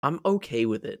I'm okay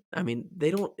with it. I mean,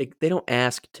 they don't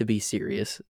ask to be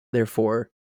serious. Therefore,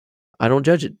 I don't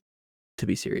judge it to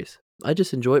be serious. I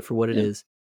just enjoy it for what it is.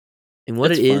 And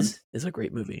what it is a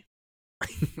great movie.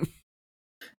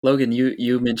 Logan,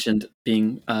 you mentioned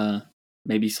being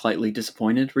maybe slightly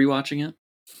disappointed rewatching it.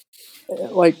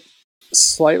 Like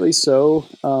slightly so.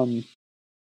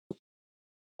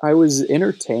 I was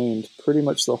entertained pretty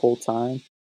much the whole time,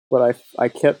 but I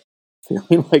kept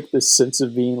feeling like this sense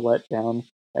of being let down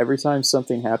every time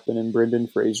something happened, and Brendan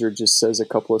Fraser just says a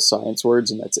couple of science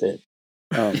words and that's it.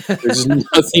 There's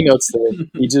nothing else there.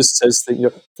 He just says things,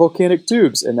 volcanic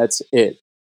tubes, and that's it.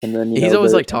 And then he's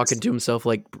always like talking to himself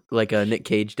like Nick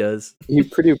Cage does. He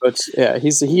pretty much, yeah.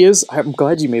 He is. I'm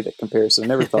glad you made that comparison. I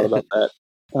never thought about that.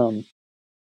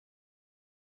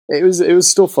 it was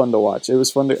still fun to watch. It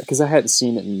was fun because I hadn't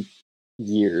seen it in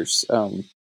years.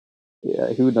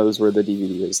 Yeah, who knows where the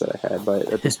DVD is that I had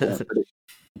at this point?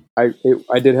 But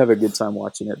I did have a good time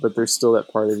watching it, but there's still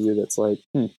that part of you that's like,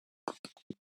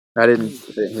 I didn't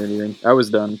hear anything. I was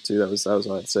done too. That was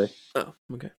all I'd say. Oh,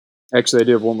 okay. Actually, I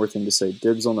do have one more thing to say.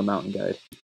 Dibs on the Mountain Guide.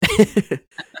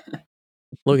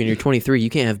 Logan, you're 23. You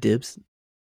can't have dibs.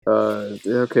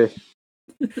 Okay.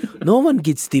 No one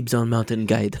gets dibs on Mountain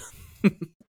Guide.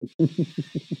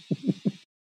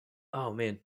 Oh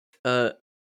man.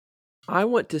 I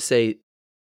want to say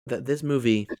that this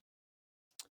movie,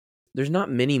 there's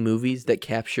not many movies that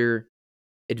capture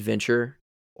adventure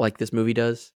like this movie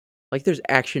does. Like there's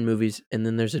action movies and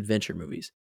then there's adventure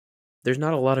movies. There's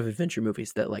not a lot of adventure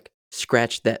movies that like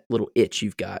scratch that little itch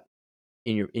you've got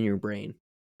in your brain.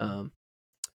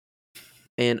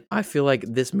 And I feel like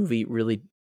this movie really,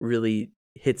 really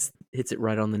hits it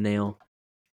right on the nail.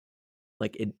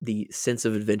 Like the sense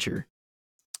of adventure.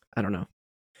 I don't know.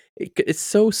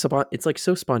 It's like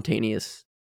so spontaneous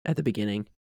at the beginning,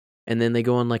 and then they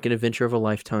go on like an adventure of a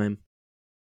lifetime.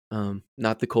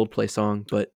 Not the Coldplay song,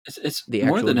 but it's the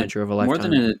more actual than adventure of a lifetime. More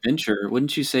than an adventure,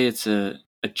 wouldn't you say it's a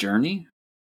journey?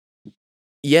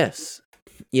 Yes,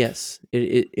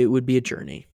 it would be a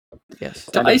journey. Yes,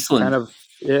 to Iceland.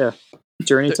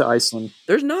 Journey to Iceland.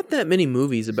 There's not that many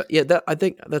movies about. Yeah, that I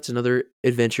think that's another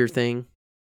adventure thing.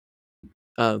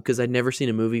 Because I'd never seen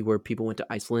a movie where people went to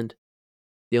Iceland.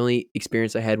 The only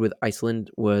experience I had with Iceland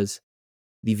was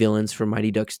the villains from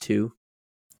Mighty Ducks 2.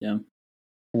 Yeah.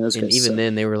 And even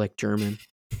then, they were like German.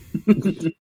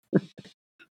 I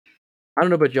don't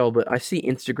know about y'all, but I see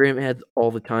Instagram ads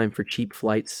all the time for cheap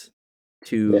flights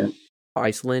to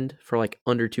Iceland for like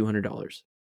under $200.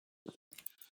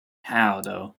 How,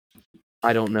 though?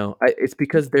 I don't know. It's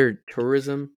because their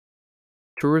tourism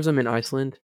in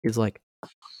Iceland is like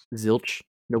zilch.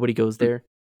 Nobody goes there.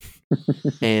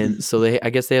 And so I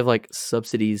guess they have like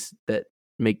subsidies that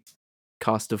make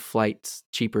cost of flights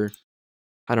cheaper.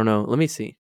 I don't know. Let me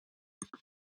see.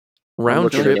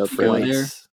 Round trip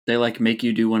flights. They like make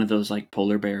you do one of those like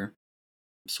polar bear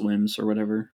swims or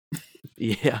whatever.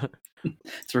 Yeah.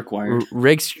 It's required.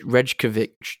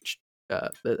 Reykjavik.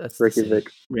 That's Reykjavik.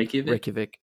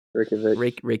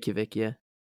 Reykjavik, yeah.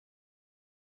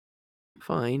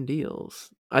 Fine deals.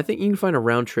 I think you can find a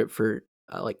round trip for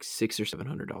like $600 or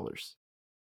 $700.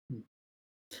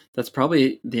 That's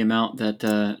probably the amount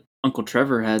that Uncle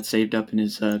Trevor had saved up in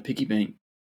his piggy bank.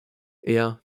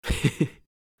 Yeah.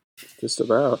 Just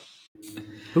about.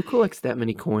 Who collects that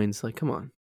many coins? Like, come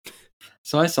on.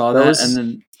 So I saw that and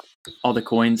then all the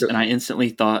coins, and I instantly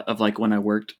thought of like when I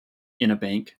worked in a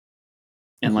bank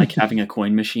and like having a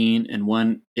coin machine, and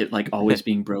one, it like always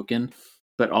being broken,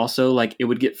 but also like it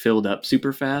would get filled up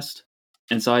super fast.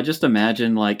 And so I just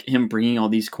imagine like him bringing all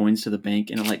these coins to the bank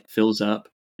and it like fills up.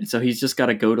 And so he's just got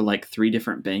to go to like 3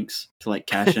 different banks to like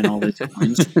cash in all those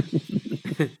coins.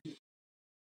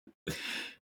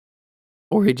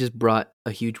 Or he just brought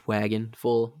a huge wagon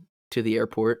full to the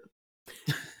airport.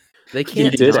 They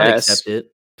can't accept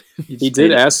it. He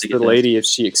did ask the lady if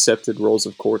she accepted rolls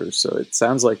of quarters, so it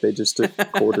sounds like they just took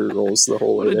quarter rolls the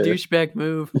whole way there. What a douchebag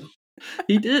move.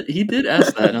 He did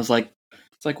ask that, and I was like,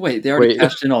 it's like, wait, they already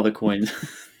cashed in all the coins.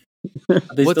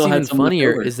 What's even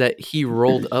funnier is that he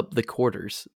rolled up the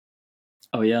quarters.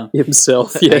 Oh yeah,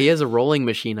 himself. Yeah, he has a rolling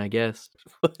machine, I guess.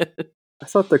 I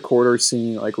thought the quarter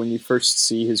scene, like when you first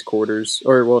see his quarters,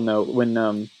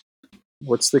 when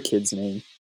what's the kid's name?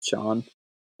 Sean,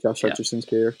 Josh Hutcherson's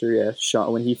character. Yeah,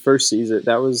 Sean. When he first sees it,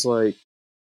 that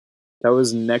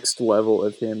was next level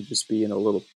of him just being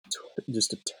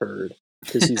just a turd,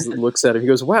 because he looks at him, he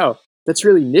goes, "Wow, that's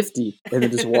really nifty," and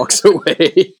then just walks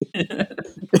away.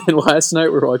 And last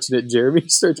night we're watching it, Jeremy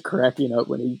starts cracking up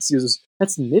when he sees,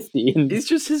 "That's nifty." And it's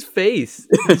just his face.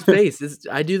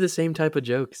 I do the same type of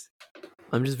jokes.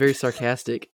 I'm just very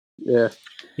sarcastic. Yeah.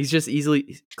 He's just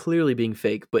clearly being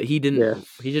fake, but he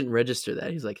didn't register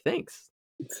that. He's like, thanks.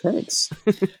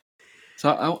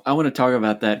 So I want to talk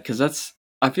about that, because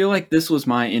I feel like this was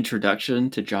my introduction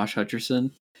to Josh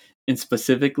Hutcherson, and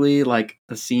specifically like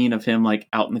the scene of him like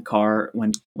out in the car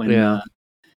when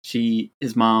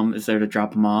his mom is there to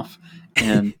drop him off,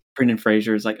 and Brendan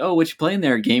Fraser is like, "Oh, what you playing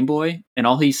there, Game Boy?" And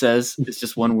all he says is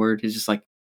just one word. He's just like,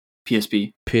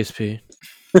 "PSP."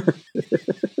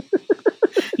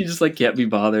 He just like can't be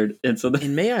bothered.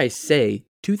 And may I say,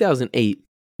 2008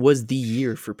 was the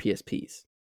year for PSPs.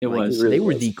 It was. They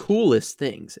were the coolest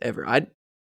things ever. I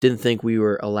didn't think we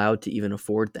were allowed to even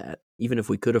afford that. Even if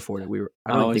we could afford it,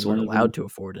 I don't think we were allowed to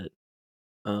afford it.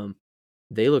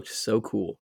 They looked so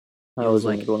cool. I was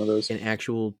like one of those. An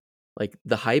actual, like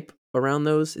the hype around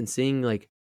those, and seeing like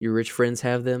your rich friends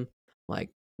have them. Like,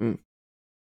 you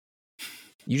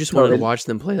just wanted to watch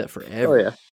them play that forever. Oh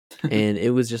yeah. And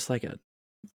it was just like it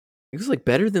was like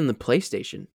better than the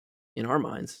PlayStation in our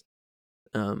minds.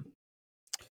 And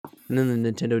then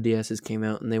the Nintendo DSs came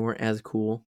out and they weren't as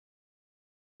cool.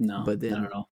 No, but then, not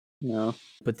at all. No.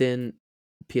 But then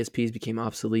PSPs became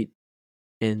obsolete,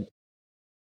 and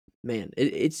man,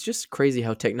 it's just crazy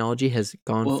how technology has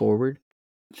gone forward.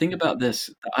 Think about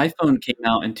this: the iPhone came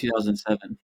out in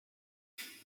 2007.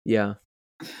 Yeah.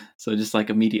 So just like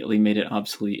immediately made it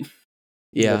obsolete.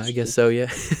 Yeah, I guess so.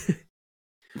 Yeah.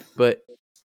 But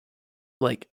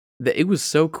like, it was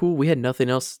so cool. We had nothing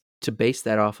else to base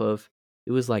that off of.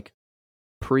 It was like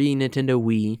pre-Nintendo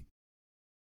Wii.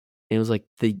 It was like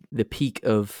the peak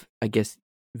of, I guess,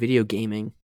 video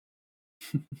gaming.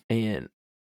 And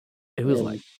it was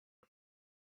like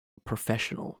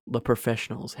professional. The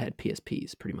professionals had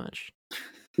PSPs pretty much.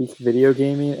 Peak video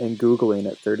gaming and Googling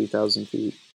at 30,000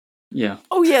 feet. Yeah.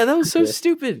 Oh yeah, that was so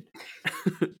stupid.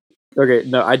 Okay,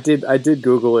 no, I did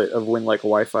Google it of when like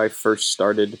Wi-Fi first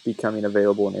started becoming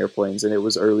available in airplanes, and it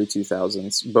was early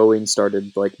 2000s. Boeing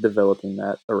started like developing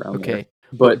that around there.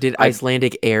 But did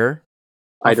Icelandic Air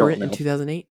I don't know. In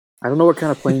 2008? I don't know what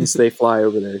kind of planes they fly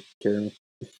over there, Jeremy.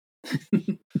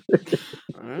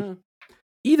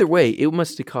 Either way, it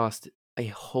must have cost a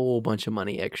whole bunch of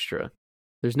money extra.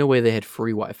 There's no way they had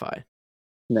free Wi-Fi.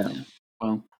 No. Yeah.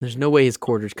 Well, there's no way his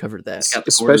quarters covered that. He's got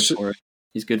the quarters for it.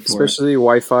 He's good for especially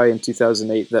Wi-Fi in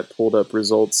 2008 that pulled up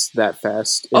results that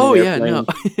fast. Oh yeah, no.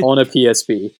 On a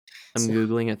PSP. I'm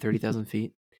Googling at 30,000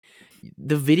 feet.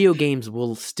 The video games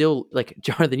will still, like,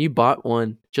 Jonathan, you bought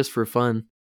one just for fun.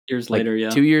 Years later, yeah.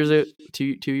 2 years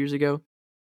ago.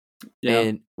 Yeah.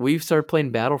 And we started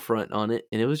playing Battlefront on it,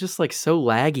 and it was just like so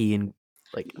laggy and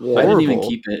like horrible. I didn't even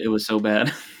keep it. It was so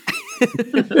bad.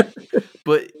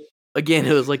 But again,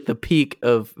 it was like the peak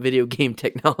of video game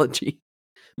technology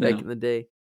back in the day.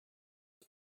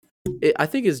 I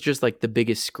think it's just like the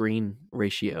biggest screen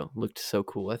ratio looked so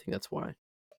cool. I think that's why.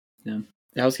 Yeah.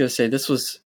 I was going to say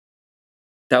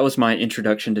that was my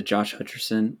introduction to Josh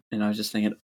Hutcherson, and I was just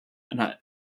thinking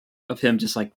of him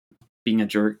just like being a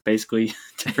jerk, basically,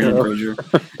 to Brendan Fraser.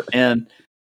 And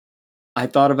I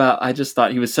just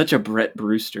thought he was such a Brett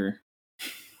Brewster.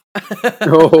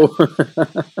 Oh.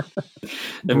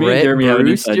 And me and Jeremy have an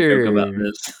inside joke about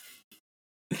this.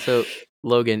 So,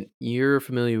 Logan, you're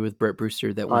familiar with Brett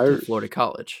Brewster that went to Florida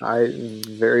College. I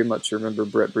very much remember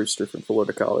Brett Brewster from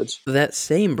Florida College. That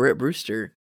same Brett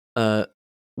Brewster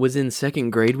was in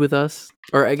second grade with us.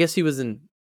 Or I guess he was in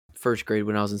first grade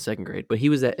when I was in second grade. But he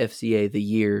was at FCA the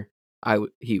year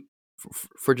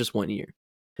for just 1 year.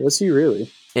 Was he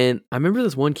really? And I remember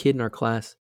this one kid in our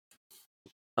class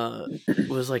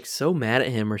was like so mad at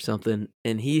him or something.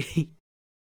 And he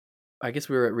I guess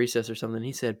we were at recess or something.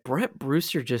 He said, Brett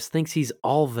Brewster just thinks he's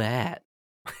all that.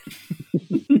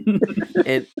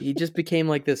 And he just became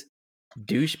like this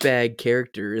douchebag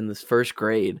character in this first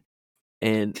grade.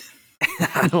 And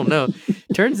I don't know.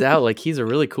 Turns out like he's a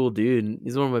really cool dude. And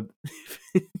he's one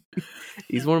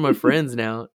of my friends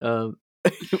now.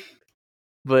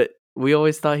 But we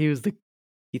always thought he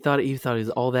thought he was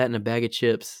all that in a bag of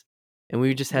chips. And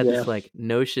we just had this like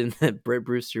notion that Brett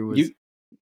Brewster was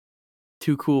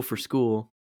too cool for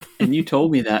school. And you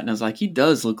told me that, and I was like, he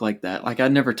does look like that. Like, I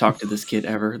never talked to this kid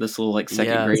ever, this little like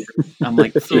second grader. I'm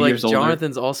like 3 years older.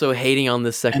 Jonathan's also hating on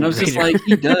this second grader. And I was just like,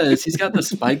 he does. He's got the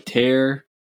spiked hair.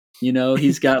 You know,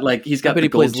 he's got the he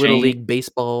gold plays chain. Little League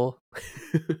baseball.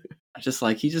 Just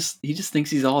like he just thinks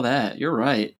he's all that. You're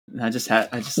right. And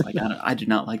I do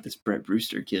not like this Brett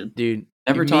Brewster kid. Dude,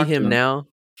 never talked to him.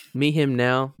 Meet him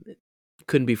now.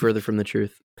 Couldn't be further from the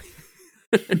truth.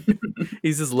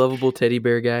 He's this lovable teddy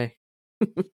bear guy.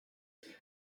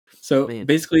 So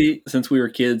basically, since we were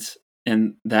kids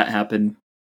and that happened,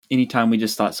 anytime we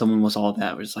just thought someone was all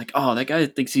that, we're just like, oh, that guy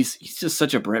thinks he's just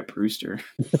such a Brett Brewster.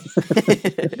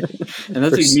 And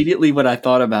that's immediately what I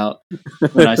thought about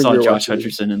when I saw Josh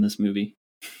Hutcherson in this movie.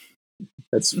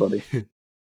 That's funny.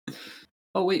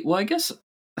 Oh wait, well I guess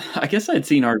I'd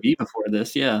seen RV before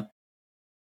this, yeah.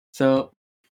 So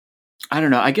I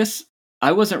don't know. I guess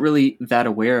I wasn't really that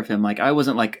aware of him. Like I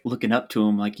wasn't like looking up to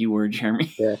him like you were,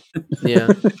 Jeremy.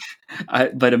 Yeah.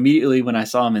 But immediately when I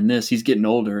saw him in this, he's getting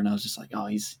older, and I was just like, oh,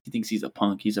 he thinks he's a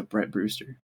punk. He's a Brett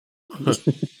Brewster.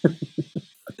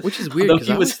 Which is weird because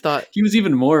I always thought he was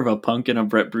even more of a punk and a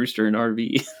Brett Brewster in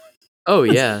RV. Oh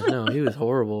yeah, no, he was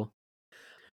horrible.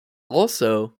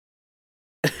 Also,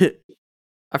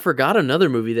 I forgot another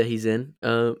movie that he's in.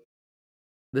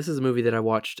 This is a movie that I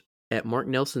watched at Mark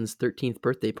Nelson's 13th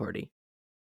birthday party.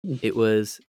 It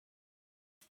was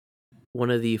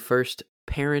one of the first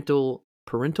parental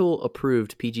parental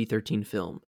approved PG-13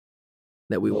 film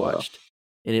that we Wow. watched,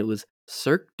 and it was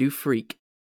Cirque du Freak: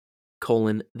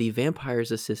 The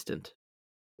Vampire's Assistant.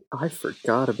 I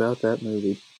forgot about that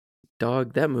movie.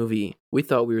 Dog, that movie, we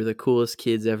thought we were the coolest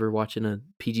kids ever watching a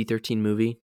PG-13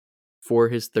 movie for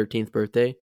his 13th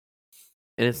birthday.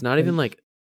 And it's not even like,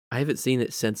 I haven't seen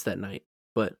it since that night,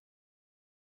 but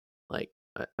like,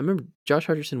 I remember Josh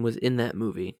Hutcherson was in that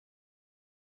movie,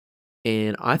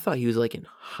 and I thought he was like in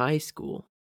high school,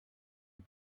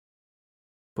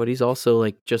 but he's also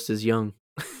like just as young.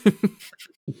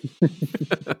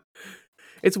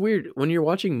 It's weird when you're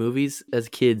watching movies as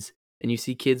kids and you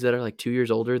see kids that are like 2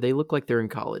 years older, they look like they're in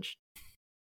college.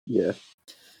 Yeah.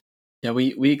 Yeah,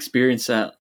 we experienced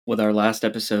that with our last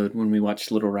episode when we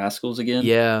watched Little Rascals again.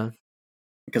 Yeah.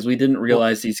 Because we didn't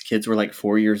realize these kids were like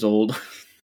 4 years old.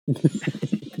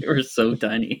 They were so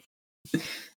tiny.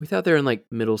 We thought they were in like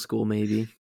middle school maybe.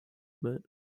 But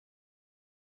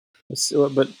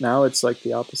But now it's like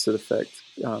the opposite effect.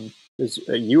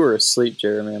 You were asleep,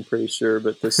 Jeremy, I'm pretty sure,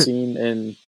 but the scene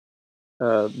in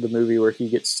the movie where he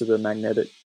gets to the magnetic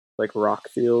like rock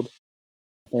field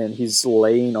and he's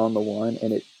laying on the one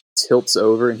and it tilts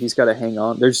over and he's got to hang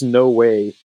on. There's no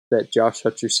way that Josh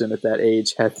Hutcherson at that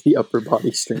age had the upper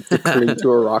body strength to cling to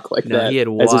a rock like that. he had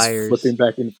as wires. it's flipping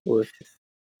back and forth.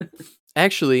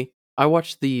 Actually, I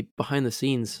watched the behind the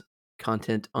scenes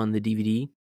content on the DVD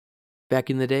back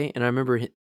in the day, and I remember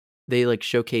they like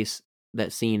showcase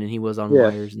that scene and he was on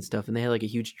wires and stuff, and they had like a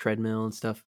huge treadmill and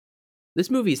stuff. This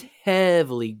movie's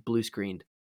heavily blue screened.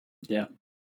 Yeah.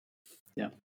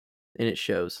 And it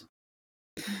shows.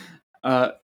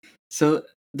 So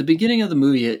the beginning of the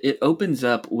movie, it opens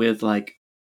up with like,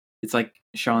 it's like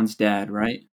Sean's dad,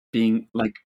 right? Being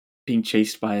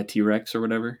chased by a T-Rex or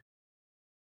whatever.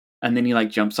 And then he like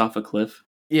jumps off a cliff.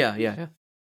 Yeah.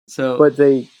 So, But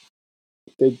they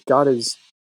got his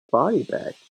body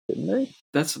back, didn't they?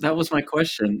 that was my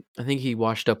question. I think he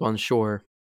washed up on shore.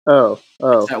 Oh.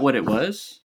 Is that what it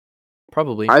was?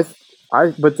 Probably.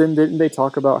 But then didn't they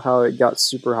talk about how it got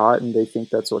super hot and they think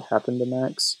that's what happened to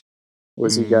Max?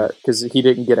 Because he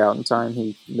didn't get out in time,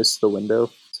 he missed the window,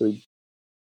 so he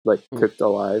like cooked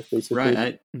alive, basically.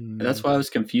 Right. That's what I was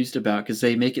confused about, because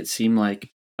they make it seem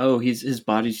like, oh, his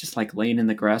body's just like laying in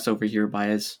the grass over here by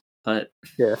his hut.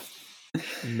 Yeah.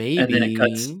 Maybe. And then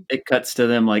it cuts to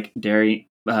them like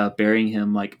burying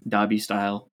him like Dobby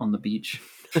style on the beach.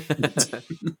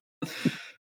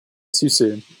 Too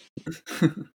soon.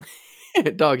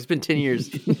 Dog, it's been 10 years.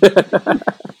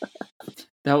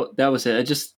 That was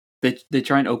it. They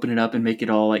try and open it up and make it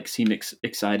all like seem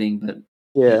exciting, but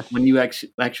yeah, when you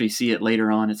actually see it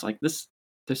later on, it's like there's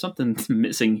something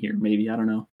missing here. Maybe, I don't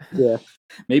know. Yeah,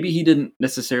 maybe he didn't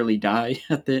necessarily die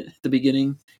at the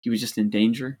beginning. He was just in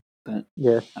danger. But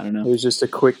yeah, I don't know. It was just a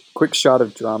quick shot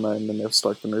of drama, and then they'll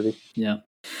start the movie. Yeah.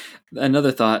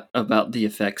 Another thought about the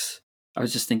effects. I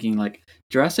was just thinking, like,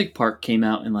 Jurassic Park came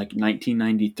out in like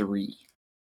 1993,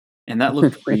 and that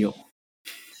looked real.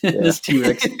 This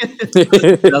T-Rex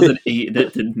 2008,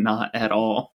 that did not at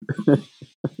all.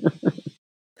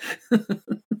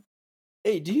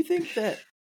 Hey, do you think that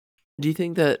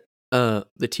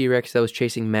the T-Rex that was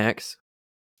chasing Max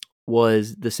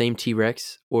was the same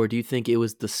T-Rex, or do you think it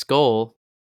was the skull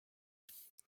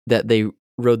that they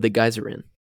rode the geyser in?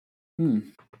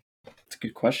 That's a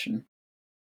good question.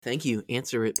 Thank you.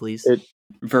 Answer it, please.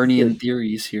 Vernian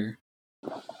theories here.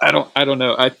 I don't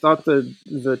know. I thought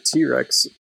the T-Rex,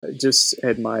 just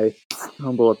had my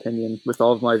humble opinion with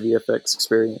all of my VFX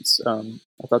experience.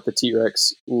 I thought the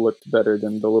T-Rex looked better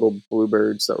than the little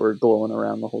bluebirds that were glowing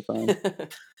around the whole time.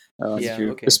 Yeah,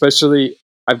 okay. Especially,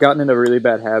 I've gotten in a really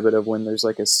bad habit of when there's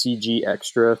like a CG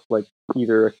extra, like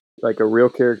either like a real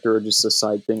character or just a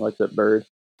side thing like that bird,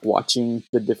 watching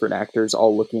the different actors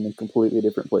all looking in completely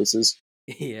different places.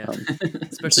 Yeah.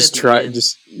 Especially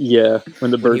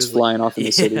when the bird's flying off in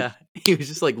the city. Yeah, he was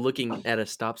just like looking at a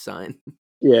stop sign.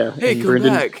 Yeah. Hey, come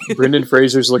back. Brendan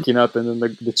Fraser's looking up, and then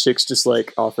the chick's just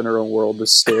like off in her own world,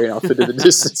 just staring off into the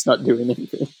distance, not doing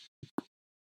anything.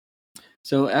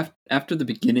 So after the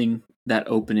beginning, that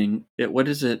opening, what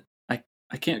is it? I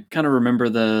can't kind of remember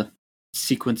the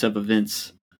sequence of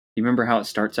events. You remember how it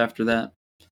starts after that?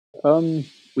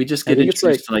 We just get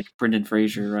introduced to like Brendan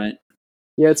Fraser, right?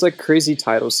 Yeah, it's like crazy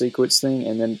title sequence thing,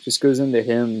 and then it just goes into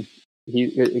him.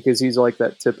 Because he's like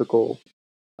that typical,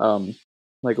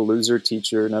 like loser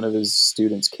teacher. None of his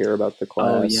students care about the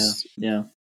class. Oh yeah.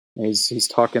 And he's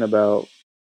talking about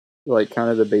like kind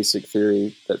of the basic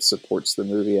theory that supports the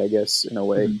movie, I guess, in a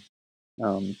way.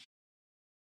 Mm-hmm.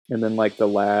 And then like the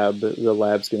lab's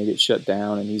going to get shut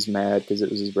down, and he's mad because it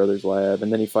was his brother's lab,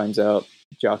 and then he finds out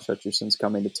Josh Hutcherson's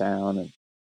coming to town, and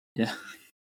Yeah.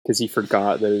 because he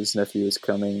forgot that his nephew was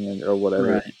coming, or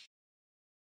whatever. Right.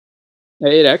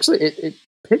 It actually it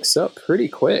picks up pretty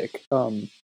quick.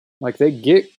 Like they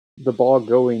get the ball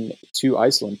going to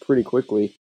Iceland pretty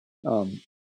quickly, and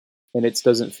it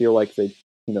doesn't feel like they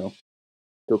go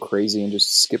crazy and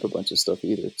just skip a bunch of stuff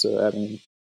either. So I mean,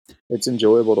 it's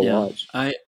enjoyable to watch.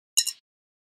 I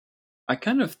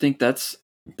kind of think that's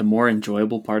the more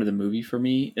enjoyable part of the movie for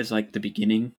me, is like the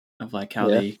beginning of like how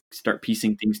they start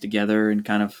piecing things together and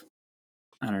kind of,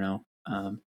 I don't know,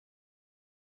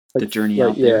 the journey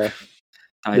out there.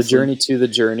 The journey to the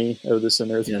journey of the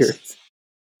center of the earth.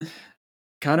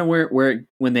 Kind of where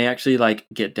when they actually like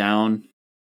get down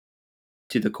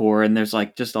to the core, and there's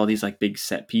like just all these like big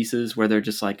set pieces where they're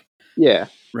just like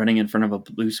running in front of a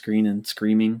blue screen and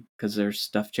screaming because there's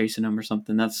stuff chasing them or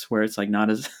something. That's where it's like not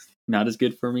as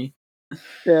good for me.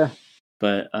 Yeah.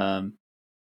 But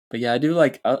yeah, I do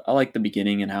like I like the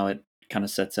beginning and how it kind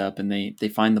of sets up, and they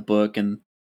find the book and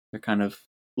they're kind of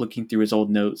looking through his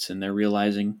old notes, and they're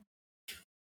realizing,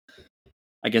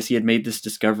 I guess he had made this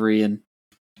discovery and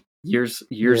years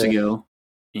ago,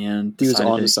 and he was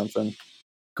on to something.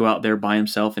 Go out there by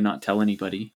himself and not tell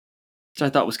anybody, which I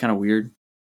thought was kind of weird,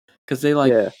 because they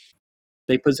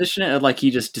they position it like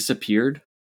he just disappeared,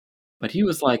 but he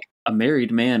was like a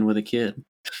married man with a kid.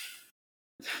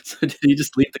 So did he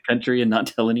just leave the country and not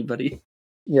tell anybody?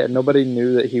 Yeah, nobody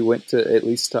knew that he went at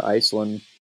least to Iceland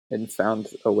and found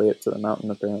a way up to the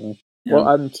mountain, apparently. Yeah. Well,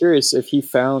 I'm curious how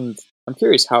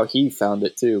he found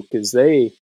it too, because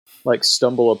they like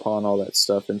stumble upon all that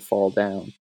stuff and fall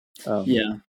down.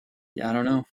 Yeah, I don't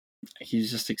know. He's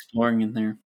just exploring in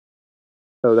there.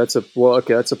 Oh, that's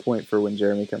a point for when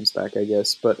Jeremy comes back, I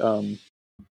guess. But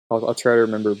I'll try to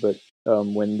remember. But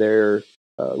when they're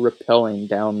rappelling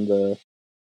down the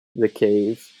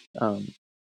cave,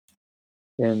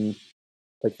 and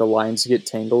like the lines get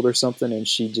tangled or something, and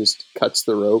she just cuts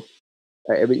the rope.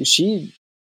 I mean,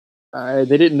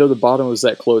 they didn't know the bottom was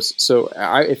that close. So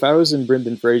if I was in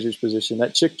Brendan Fraser's position,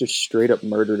 that chick just straight up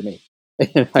murdered me.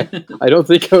 And I don't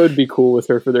think I would be cool with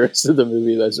her for the rest of the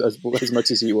movie as much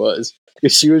as he was.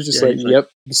 Because she was just yep,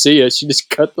 see ya. She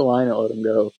just cut the line and let him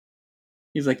go.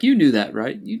 He's like, you knew that,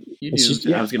 right? You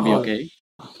knew I was going to be okay. You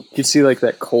could see like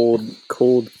that cold,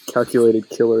 calculated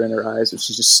killer in her eyes, but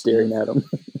she's just staring at him.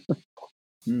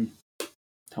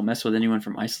 Don't mess with anyone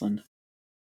from Iceland.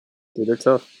 Dude, they're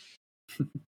tough.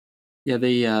 Yeah,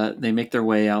 they make their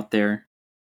way out there,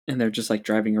 and they're just like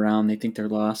driving around. They think they're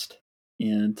lost,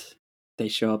 and they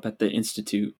show up at the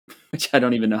Institute, which I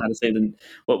don't even know how to say.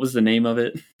 What was the name of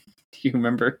it? Do you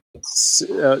remember?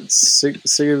 Sigurd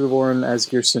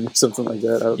Asgeirsson, something like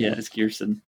that.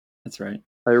 Asgeirsson. That's right.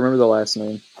 I remember the last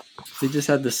name. They just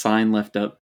had the sign left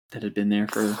up that had been there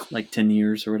for like 10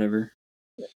 years or whatever.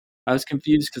 I was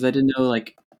confused because I didn't know,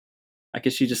 like, I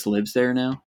guess she just lives there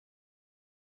now.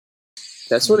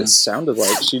 That's what it sounded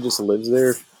like. She just lives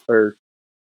there, or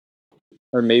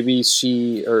maybe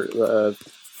she or the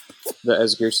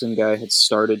Asgeirsson guy had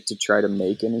started to try to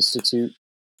make an institute,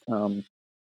 but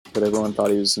everyone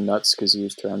thought he was nuts because he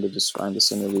was trying to just find the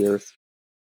center of the earth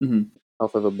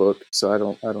off of a book. So I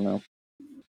don't know.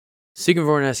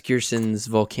 Sigurd Asgeirsson's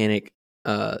volcanic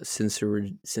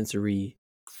sensory.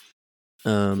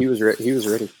 He was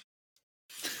ready.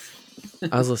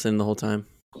 I was listening the whole time.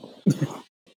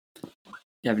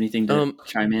 You have anything to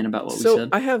chime in about what we said?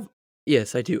 I have.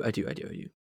 Yes, I do. Go for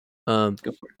it.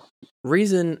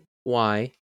 Reason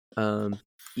why,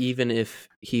 even if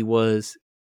he was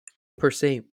per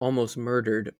se almost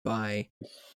murdered by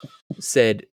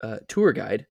said tour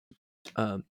guide,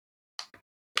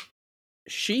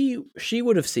 she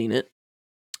would have seen it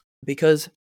because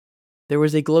there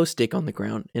was a glow stick on the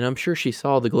ground, and I'm sure she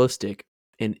saw the glow stick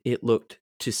and it looked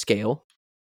to scale.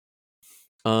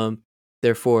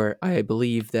 Therefore, I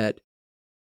believe that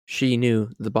she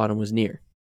knew the bottom was near,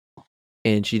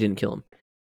 and she didn't kill him.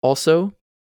 Also,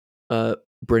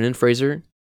 Brendan Fraser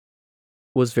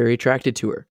was very attracted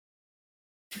to her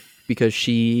because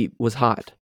she was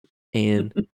hot,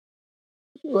 and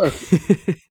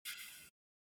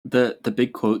the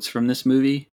big quotes from this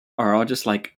movie are all just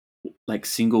like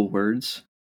single words.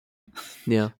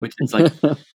 Yeah, which is like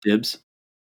dibs.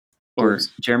 Or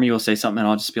Jeremy will say something, and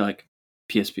I'll just be like,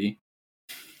 PSP.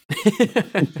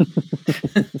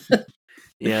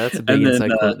 Yeah, that's a big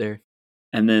inside quote there.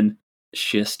 And then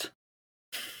schist.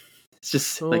 It's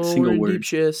just like single words.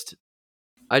 Schist.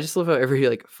 I just love how every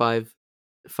like 5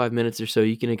 minutes or so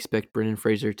you can expect Brendan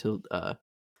Fraser to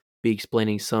be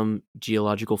explaining some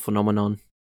geological phenomenon.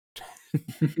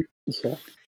 Yeah.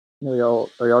 Are y'all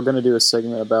going to do a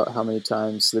segment about how many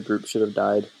times the group should have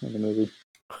died in the movie?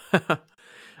 At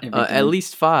Everything.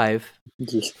 least 5.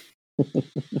 Yeah.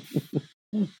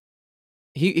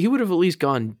 He would have at least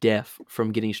gone deaf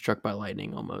from getting struck by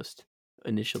lightning almost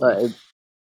initially.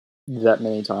 That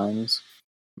many times.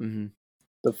 Hmm.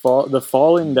 The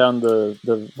falling down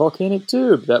the volcanic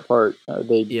tube, that part,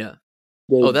 they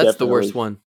Oh, that's the worst definitely-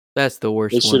 one. That's the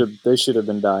worst They one. should have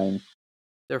been dying.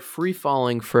 They're free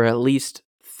falling for at least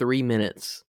 3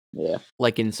 minutes, Yeah.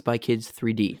 like in Spy Kids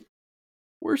 3D.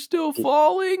 We're still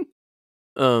falling.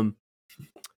 And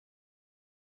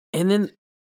then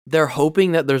they're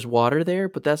hoping that there's water there,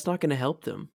 but that's not going to help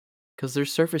them because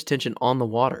there's surface tension on the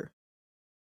water.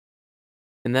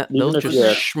 And that Even they'll if- just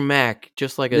yeah. smack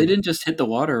just like They didn't just hit the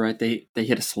water, right? They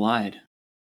hit a slide.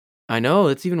 I know,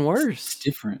 it's even It's worse.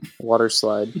 different. Water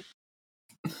slide.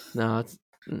 No, it's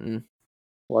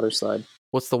Water slide.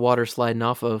 what's the water sliding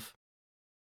off of?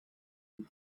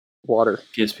 Water.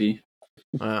 PSP.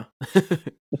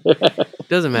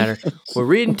 Doesn't matter. We're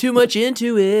reading too much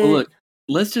into it. Well, look,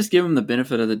 let's just give them the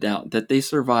benefit of the doubt that they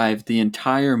survived the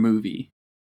entire movie,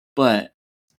 but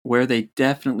where they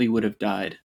definitely would have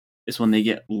died is when they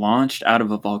get launched out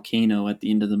of a volcano at the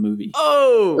end of the movie.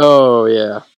 Oh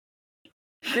yeah.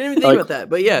 Didn't even think Like- about that,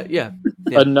 but yeah.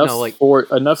 enough no, like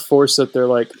enough force that their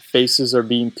like faces are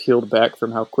being peeled back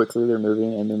from how quickly they're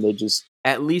moving, and then they just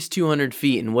at least 200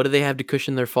 feet. And what do they have to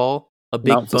cushion their fall? A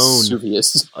big Mount bone,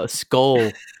 Vesuvius. a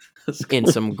skull, and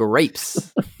some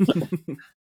grapes.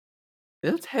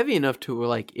 That's heavy enough to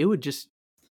like it would just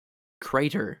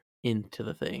crater into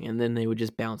the thing, and then they would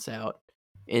just bounce out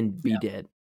and be dead.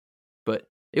 But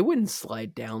it wouldn't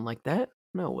slide down like that.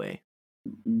 No way.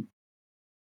 Mhm.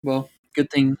 Well, good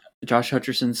thing Josh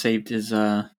Hutcherson saved his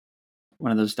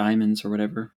one of those diamonds or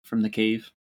whatever from the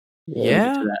cave.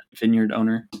 Yeah. To that vineyard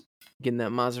owner. Getting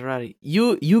that Maserati.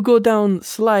 You go down,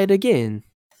 slide again.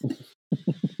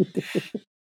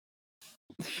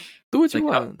 Do what you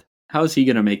Like, want. How is he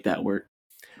gonna make that work?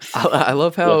 I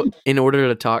love how, in order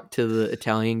to talk to the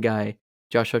Italian guy,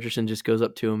 Josh Hutcherson just goes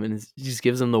up to him and just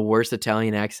gives him the worst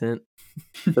Italian accent.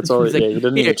 That's all. He's Yeah, like, he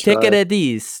doesn't here, even take it try. at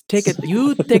these. Take it.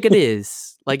 You take it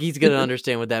is. Like he's gonna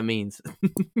understand what that means.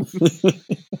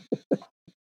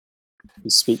 He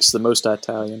speaks the most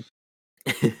Italian.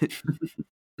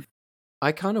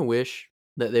 I kind of wish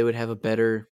that they would have a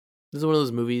better. This is one of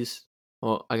those movies.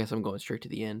 Well, I guess I'm going straight to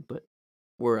the end, but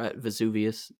we're at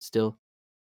Vesuvius still.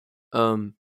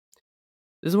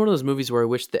 This is one of those movies where I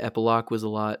wish the epilogue was a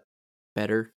lot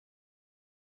better.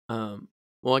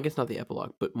 Well, I guess not the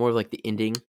epilogue, but more like the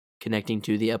ending connecting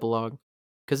to the epilogue,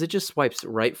 because it just swipes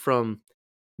right from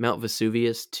Mount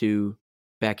Vesuvius to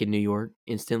back in New York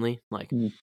instantly. Like,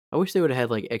 Mm. I wish they would have had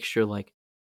like extra like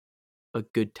a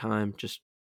good time just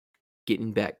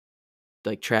getting back,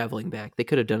 like traveling back. They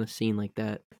could have done a scene like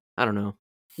that. I don't know.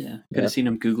 Yeah. Could Yeah. have seen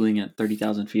him Googling at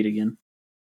 30,000 feet again.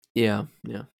 Yeah.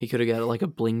 He could have got like a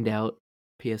blinged out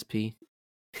PSP.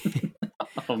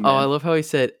 Oh, man. Oh, I love how he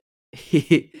said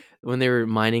when they were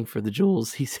mining for the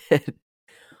jewels, he said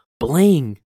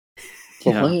bling.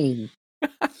 Yeah. Boing.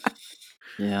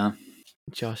 Yeah.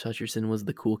 Josh Hutcherson was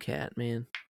the cool cat, man.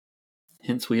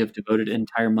 Hence, we have devoted an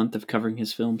entire month of covering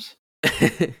his films.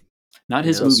 Not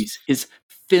his Yes. movies, his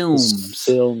films.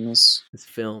 Films. His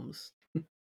films.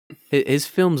 His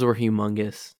films were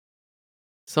humongous.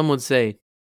 Some would say,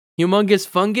 humongous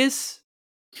fungus?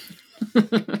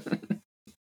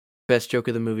 Best joke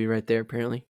of the movie right there,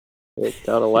 apparently. It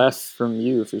got a laugh from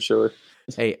you for sure.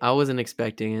 Hey, I wasn't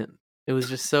expecting it. It was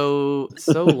just so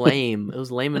lame. It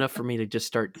was lame enough for me to just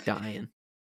start dying.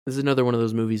 This is another one of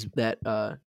those movies that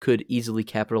could easily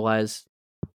capitalize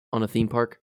on a theme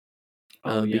park.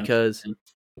 Oh, yeah. Because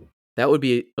that would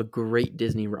be a great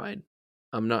Disney ride.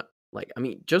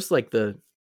 Just like the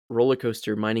roller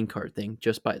coaster mining cart thing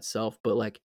just by itself, but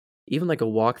like even like a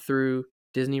walkthrough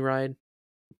Disney ride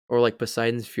or like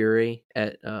Poseidon's Fury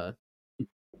at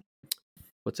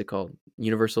what's it called?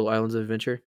 Universal Islands of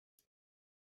Adventure.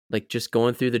 Like just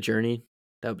going through the journey,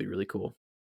 that would be really cool.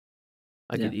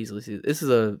 I could easily see this is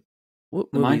a what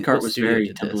The movie, minecart what was studio very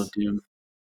did Temple this? of Doom.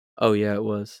 Oh yeah, it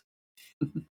was.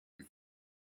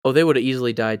 Oh, they would have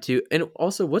easily died too. And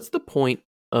also, what's the point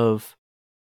of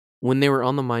when they were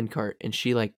on the minecart and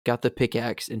she like got the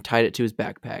pickaxe and tied it to his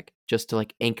backpack just to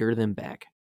like anchor them back?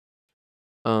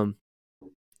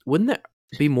 Wouldn't that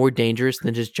be more dangerous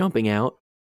than just jumping out?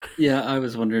 Yeah, I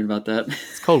was wondering about that.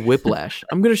 It's called whiplash.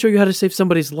 I'm gonna show you how to save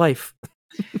somebody's life.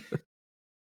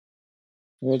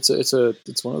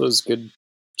 It's one of those good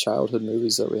childhood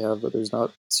movies that we have, but there's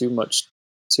not too much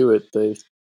to it. They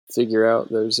figure out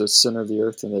there's a center of the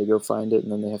earth and they go find it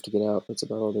and then they have to get out. That's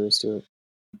about all there is to it.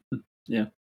 Yeah.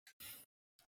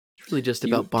 It's really just Do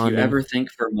about you bonding. ever think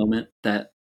for a moment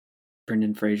that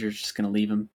Brendan Fraser's just going to leave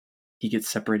him. He gets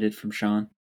separated from Sean.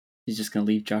 He's just going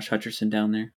to leave Josh Hutcherson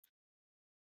down there.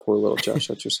 Poor little Josh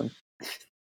Hutcherson.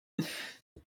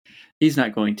 He's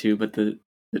not going to, but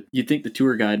you'd think the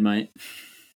tour guide might.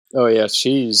 Oh yeah,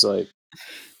 she's like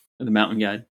The mountain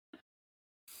guide.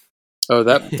 Oh,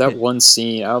 that one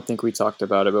scene, I don't think we talked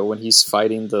about it, but when he's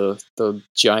fighting the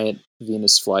giant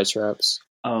Venus flytraps.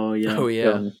 Oh yeah. Oh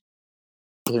yeah.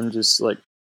 Him just like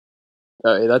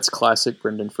that's classic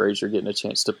Brendan Fraser getting a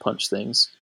chance to punch things.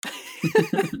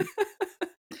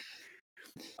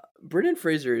 Brendan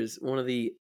Fraser is one of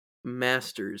the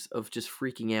masters of just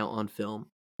freaking out on film.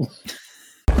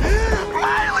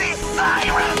 Miley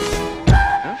Cyrus!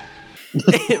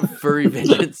 Furry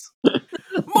vengeance.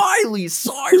 Miley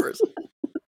Cyrus.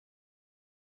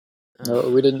 No,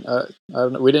 we didn't. I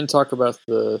don't know, we didn't talk about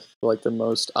the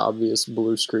most obvious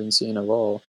blue screen scene of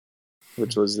all,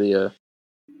 which was the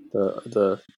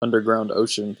underground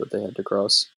ocean that they had to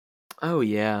cross. Oh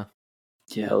yeah.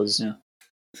 Yeah. That was, yeah.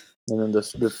 And then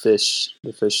the fish.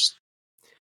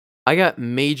 I got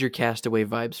major Castaway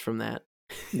vibes from that.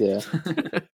 Yeah.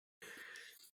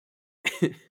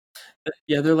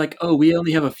 Yeah, they're like, oh, we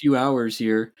only have a few hours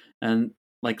here, and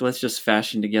like, let's just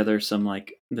fashion together some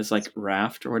this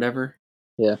raft or whatever.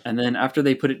 Yeah. And then after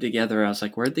they put it together, I was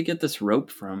like, where'd they get this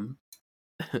rope from?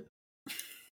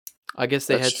 I guess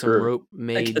they That's had some true. rope I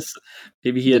made. guess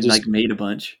maybe he They had just- made a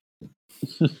bunch.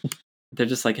 They're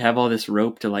just have all this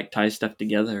rope to tie stuff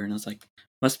together, and I was like,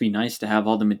 must be nice to have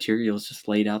all the materials just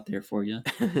laid out there for you.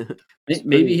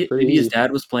 Maybe pretty his easy.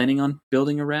 dad was planning on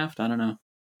building a raft. I don't know.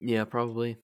 Yeah,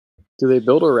 probably. Do they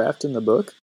build a raft in the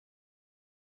book?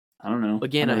 I don't know.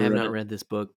 Again, I never have not it. read this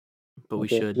book, but we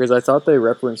Okay, should. because I thought they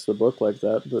referenced the book like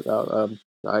that, but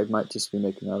I might just be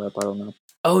making that up. I don't know.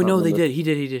 Oh I don't no, they remember. did.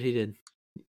 He did.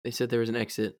 They said there was an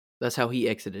exit. That's how he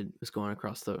exited. Was going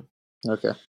across the.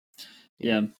 Okay.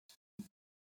 Yeah.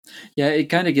 Yeah, it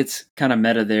kind of gets kind of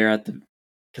meta there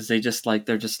because they're just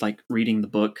reading the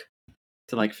book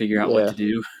to figure out what to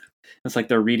do. It's like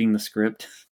they're reading the script.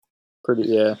 Pretty.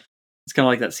 Yeah. It's kind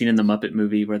of like that scene in the Muppet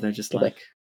movie where they're just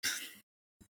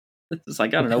it's I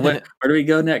don't know where do we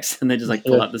go next, and they just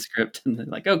pull out the script and they're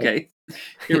like, okay,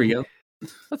 here we go.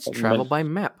 Let's travel by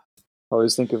map. I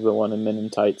always think of the one in Men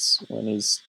in Tights when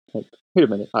he's like, wait a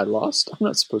minute, I lost? I'm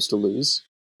not supposed to lose.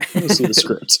 Let me see the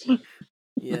script.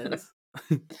 Yes.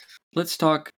 Let's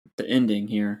talk the ending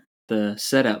here, the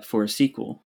setup for a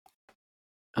sequel.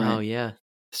 Oh Right. yeah.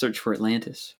 Search for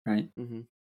Atlantis, right? Mm-hmm.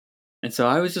 And so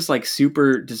I was just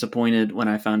super disappointed when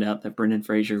I found out that Brendan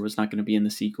Fraser was not going to be in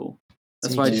the sequel.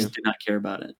 That's Me why I too. just did not care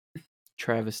about it.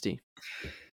 Travesty.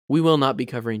 We will not be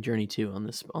covering Journey 2 on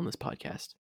this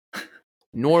podcast.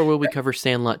 Nor will we cover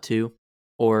Sandlot 2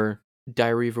 or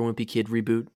Diary of a Wimpy Kid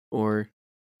reboot or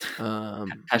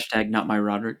Hashtag not my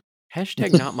Roderick.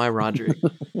 hashtag not my Roderick.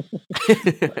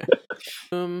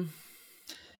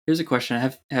 Here's a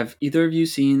question. Have either of you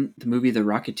seen the movie The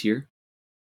Rocketeer?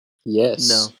 Yes.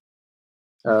 No.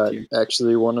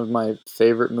 Actually, one of my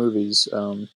favorite movies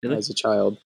Really? as a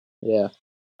child. Yeah.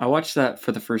 I watched that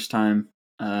for the first time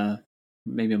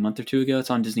maybe a month or two ago. It's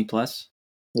on Disney Plus.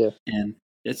 Yeah. And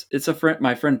it's a friend,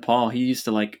 my friend Paul, he used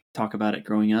to talk about it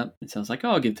growing up, and so I was like,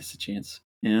 oh, I'll give this a chance.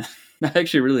 Yeah. I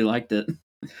actually really liked it.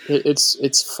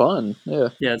 It's fun. Yeah.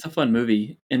 Yeah, it's a fun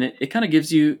movie, and it kind of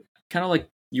gives you kind of like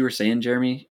you were saying,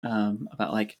 Jeremy,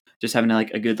 about just having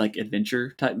a good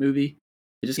adventure type movie.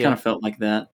 It just kind of felt like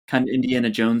that, kind of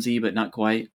Indiana Jonesy, but not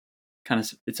quite. Kind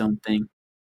of its own thing.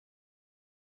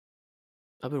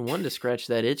 I've been wanting to scratch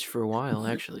that itch for a while,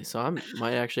 actually. So I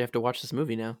might actually have to watch this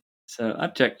movie now. So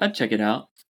I'd check it out.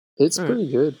 It's All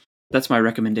pretty good. That's my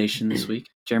recommendation this week.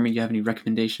 Jeremy, do you have any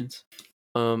recommendations?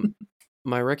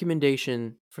 My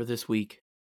recommendation for this week,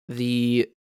 the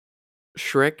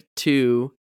Shrek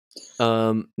 2,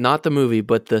 not the movie,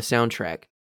 but the soundtrack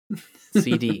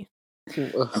CD.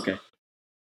 Okay.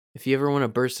 If you ever want a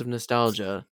burst of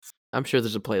nostalgia, I'm sure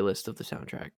there's a playlist of the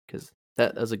soundtrack because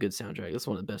that's a good soundtrack. That's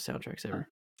one of the best soundtracks ever.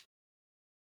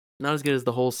 Not as good as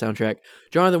the Holes soundtrack.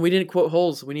 Jonathan, we didn't quote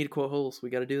Holes. We need to quote Holes. We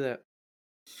got to do that.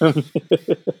 I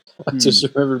just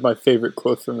remembered my favorite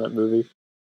quote from that movie.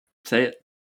 Say it.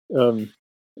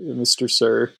 Mr.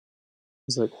 Sir,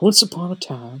 he's like, once upon a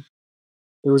time,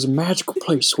 there was a magical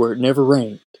place where it never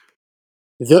rained.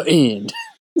 The end.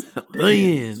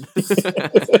 The end.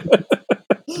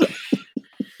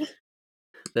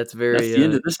 That's very. That's the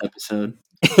end of this episode.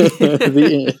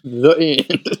 The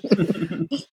end.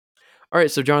 All right,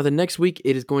 so Jonathan, next week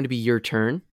it is going to be your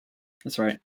turn. That's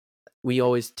right. We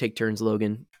always take turns,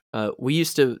 Logan. We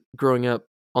used to, growing up,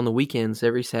 on the weekends,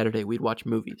 every Saturday, we'd watch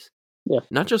movies. Yeah.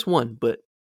 Not just one, but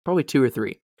probably 2 or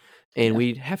 3. and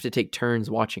we'd have to take turns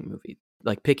watching movie,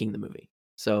 like picking the movie.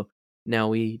 So now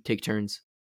we take turns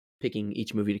picking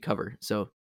each movie to cover. So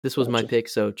this was my pick.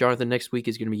 So Jonathan, next week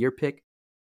is going to be your pick.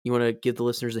 You want to give the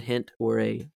listeners a hint or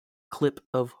a clip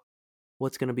of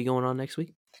what's going to be going on next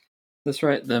week? That's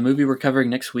right. The movie we're covering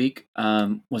next week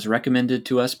was recommended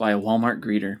to us by a Walmart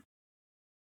greeter.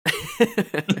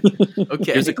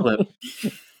 Okay. Here's a clip.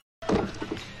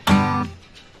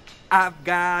 I've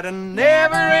got a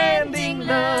never-ending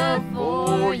love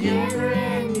for you.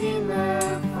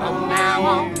 From now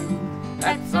on,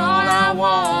 that's all I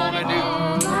wanna do.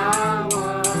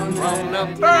 From the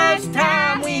first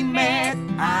time we met,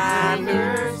 I knew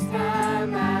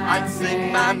I'd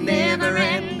sing my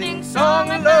never-ending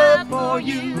song of love for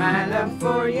you. My love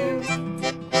for you.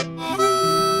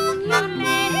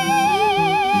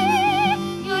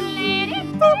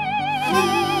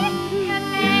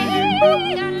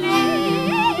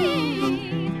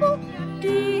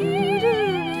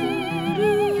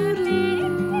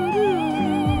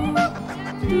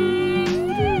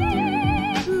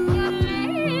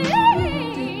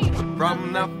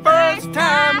 From the first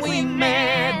time we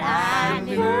met, I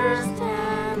knew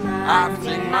I'd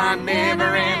sing my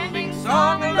never-ending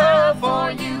song of love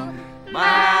for you,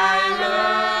 my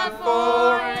love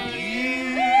for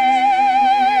you.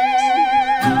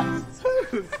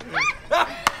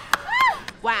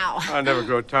 Wow. I never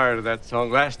grow tired of that song.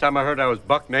 Last time I heard I was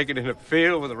buck naked in a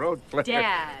field with a road flare.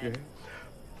 Dad. Yeah.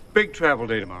 Big travel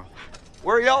day tomorrow.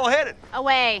 Where are y'all headed?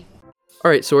 Away. All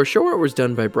right, so our show art was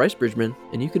done by Bryce Bridgman,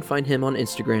 and you can find him on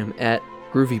Instagram at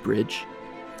GroovyBridge.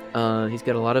 He's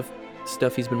got a lot of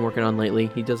stuff he's been working on lately.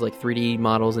 He does like 3D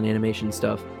models and animation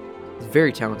stuff. He's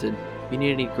very talented. If you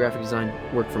need any graphic design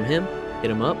work from him, hit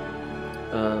him up.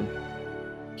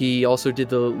 He also did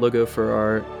the logo for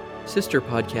our sister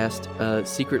podcast,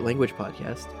 Secret Language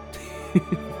Podcast.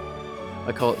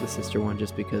 I call it the sister one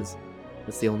just because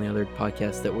it's the only other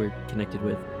podcast that we're connected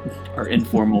with. Our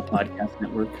informal podcast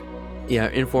network. Yeah,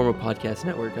 Informal Podcast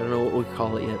Network. I don't know what we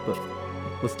call it yet, but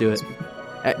let's do it.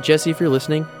 Jesse, if you're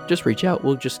listening, just reach out.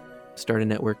 We'll just start a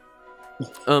network.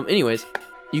 Anyways,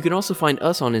 you can also find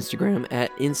us on Instagram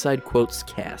at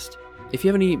InsideQuotesCast. If you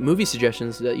have any movie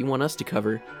suggestions that you want us to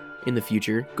cover in the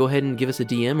future, go ahead and give us a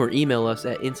DM or email us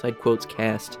at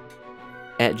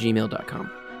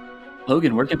InsideQuotesCast@gmail.com.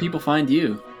 Logan, where can people find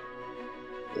you?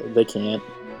 They can't.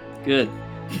 Good.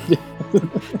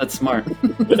 That's smart.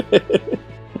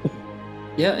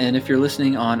 Yeah, and if you're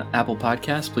listening on Apple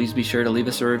Podcasts, please be sure to leave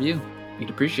us a review. We'd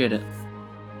appreciate it.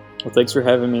 Well, thanks for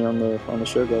having me on the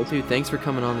show, guys. Dude, thanks for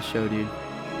coming on the show, dude.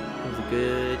 It was a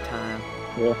good time.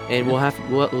 Yeah. And we'll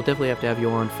definitely have to have you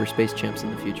on for Space Champs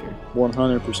in the future.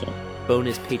 100%.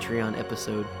 Bonus Patreon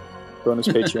episode. Bonus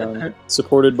Patreon.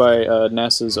 Supported by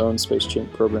NASA's own Space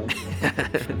Champ program.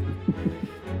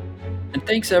 And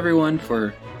thanks everyone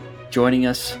for joining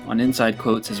us on Inside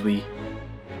Quotes as we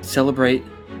celebrate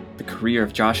the career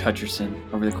of Josh Hutcherson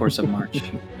over the course of March.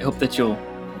 I hope that you'll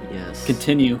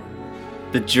continue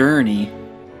the journey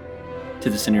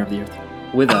to the center of the earth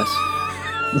with us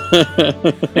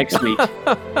next week.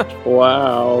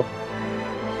 Wow.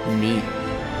 Neat.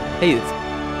 Hey,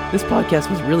 this podcast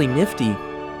was really nifty.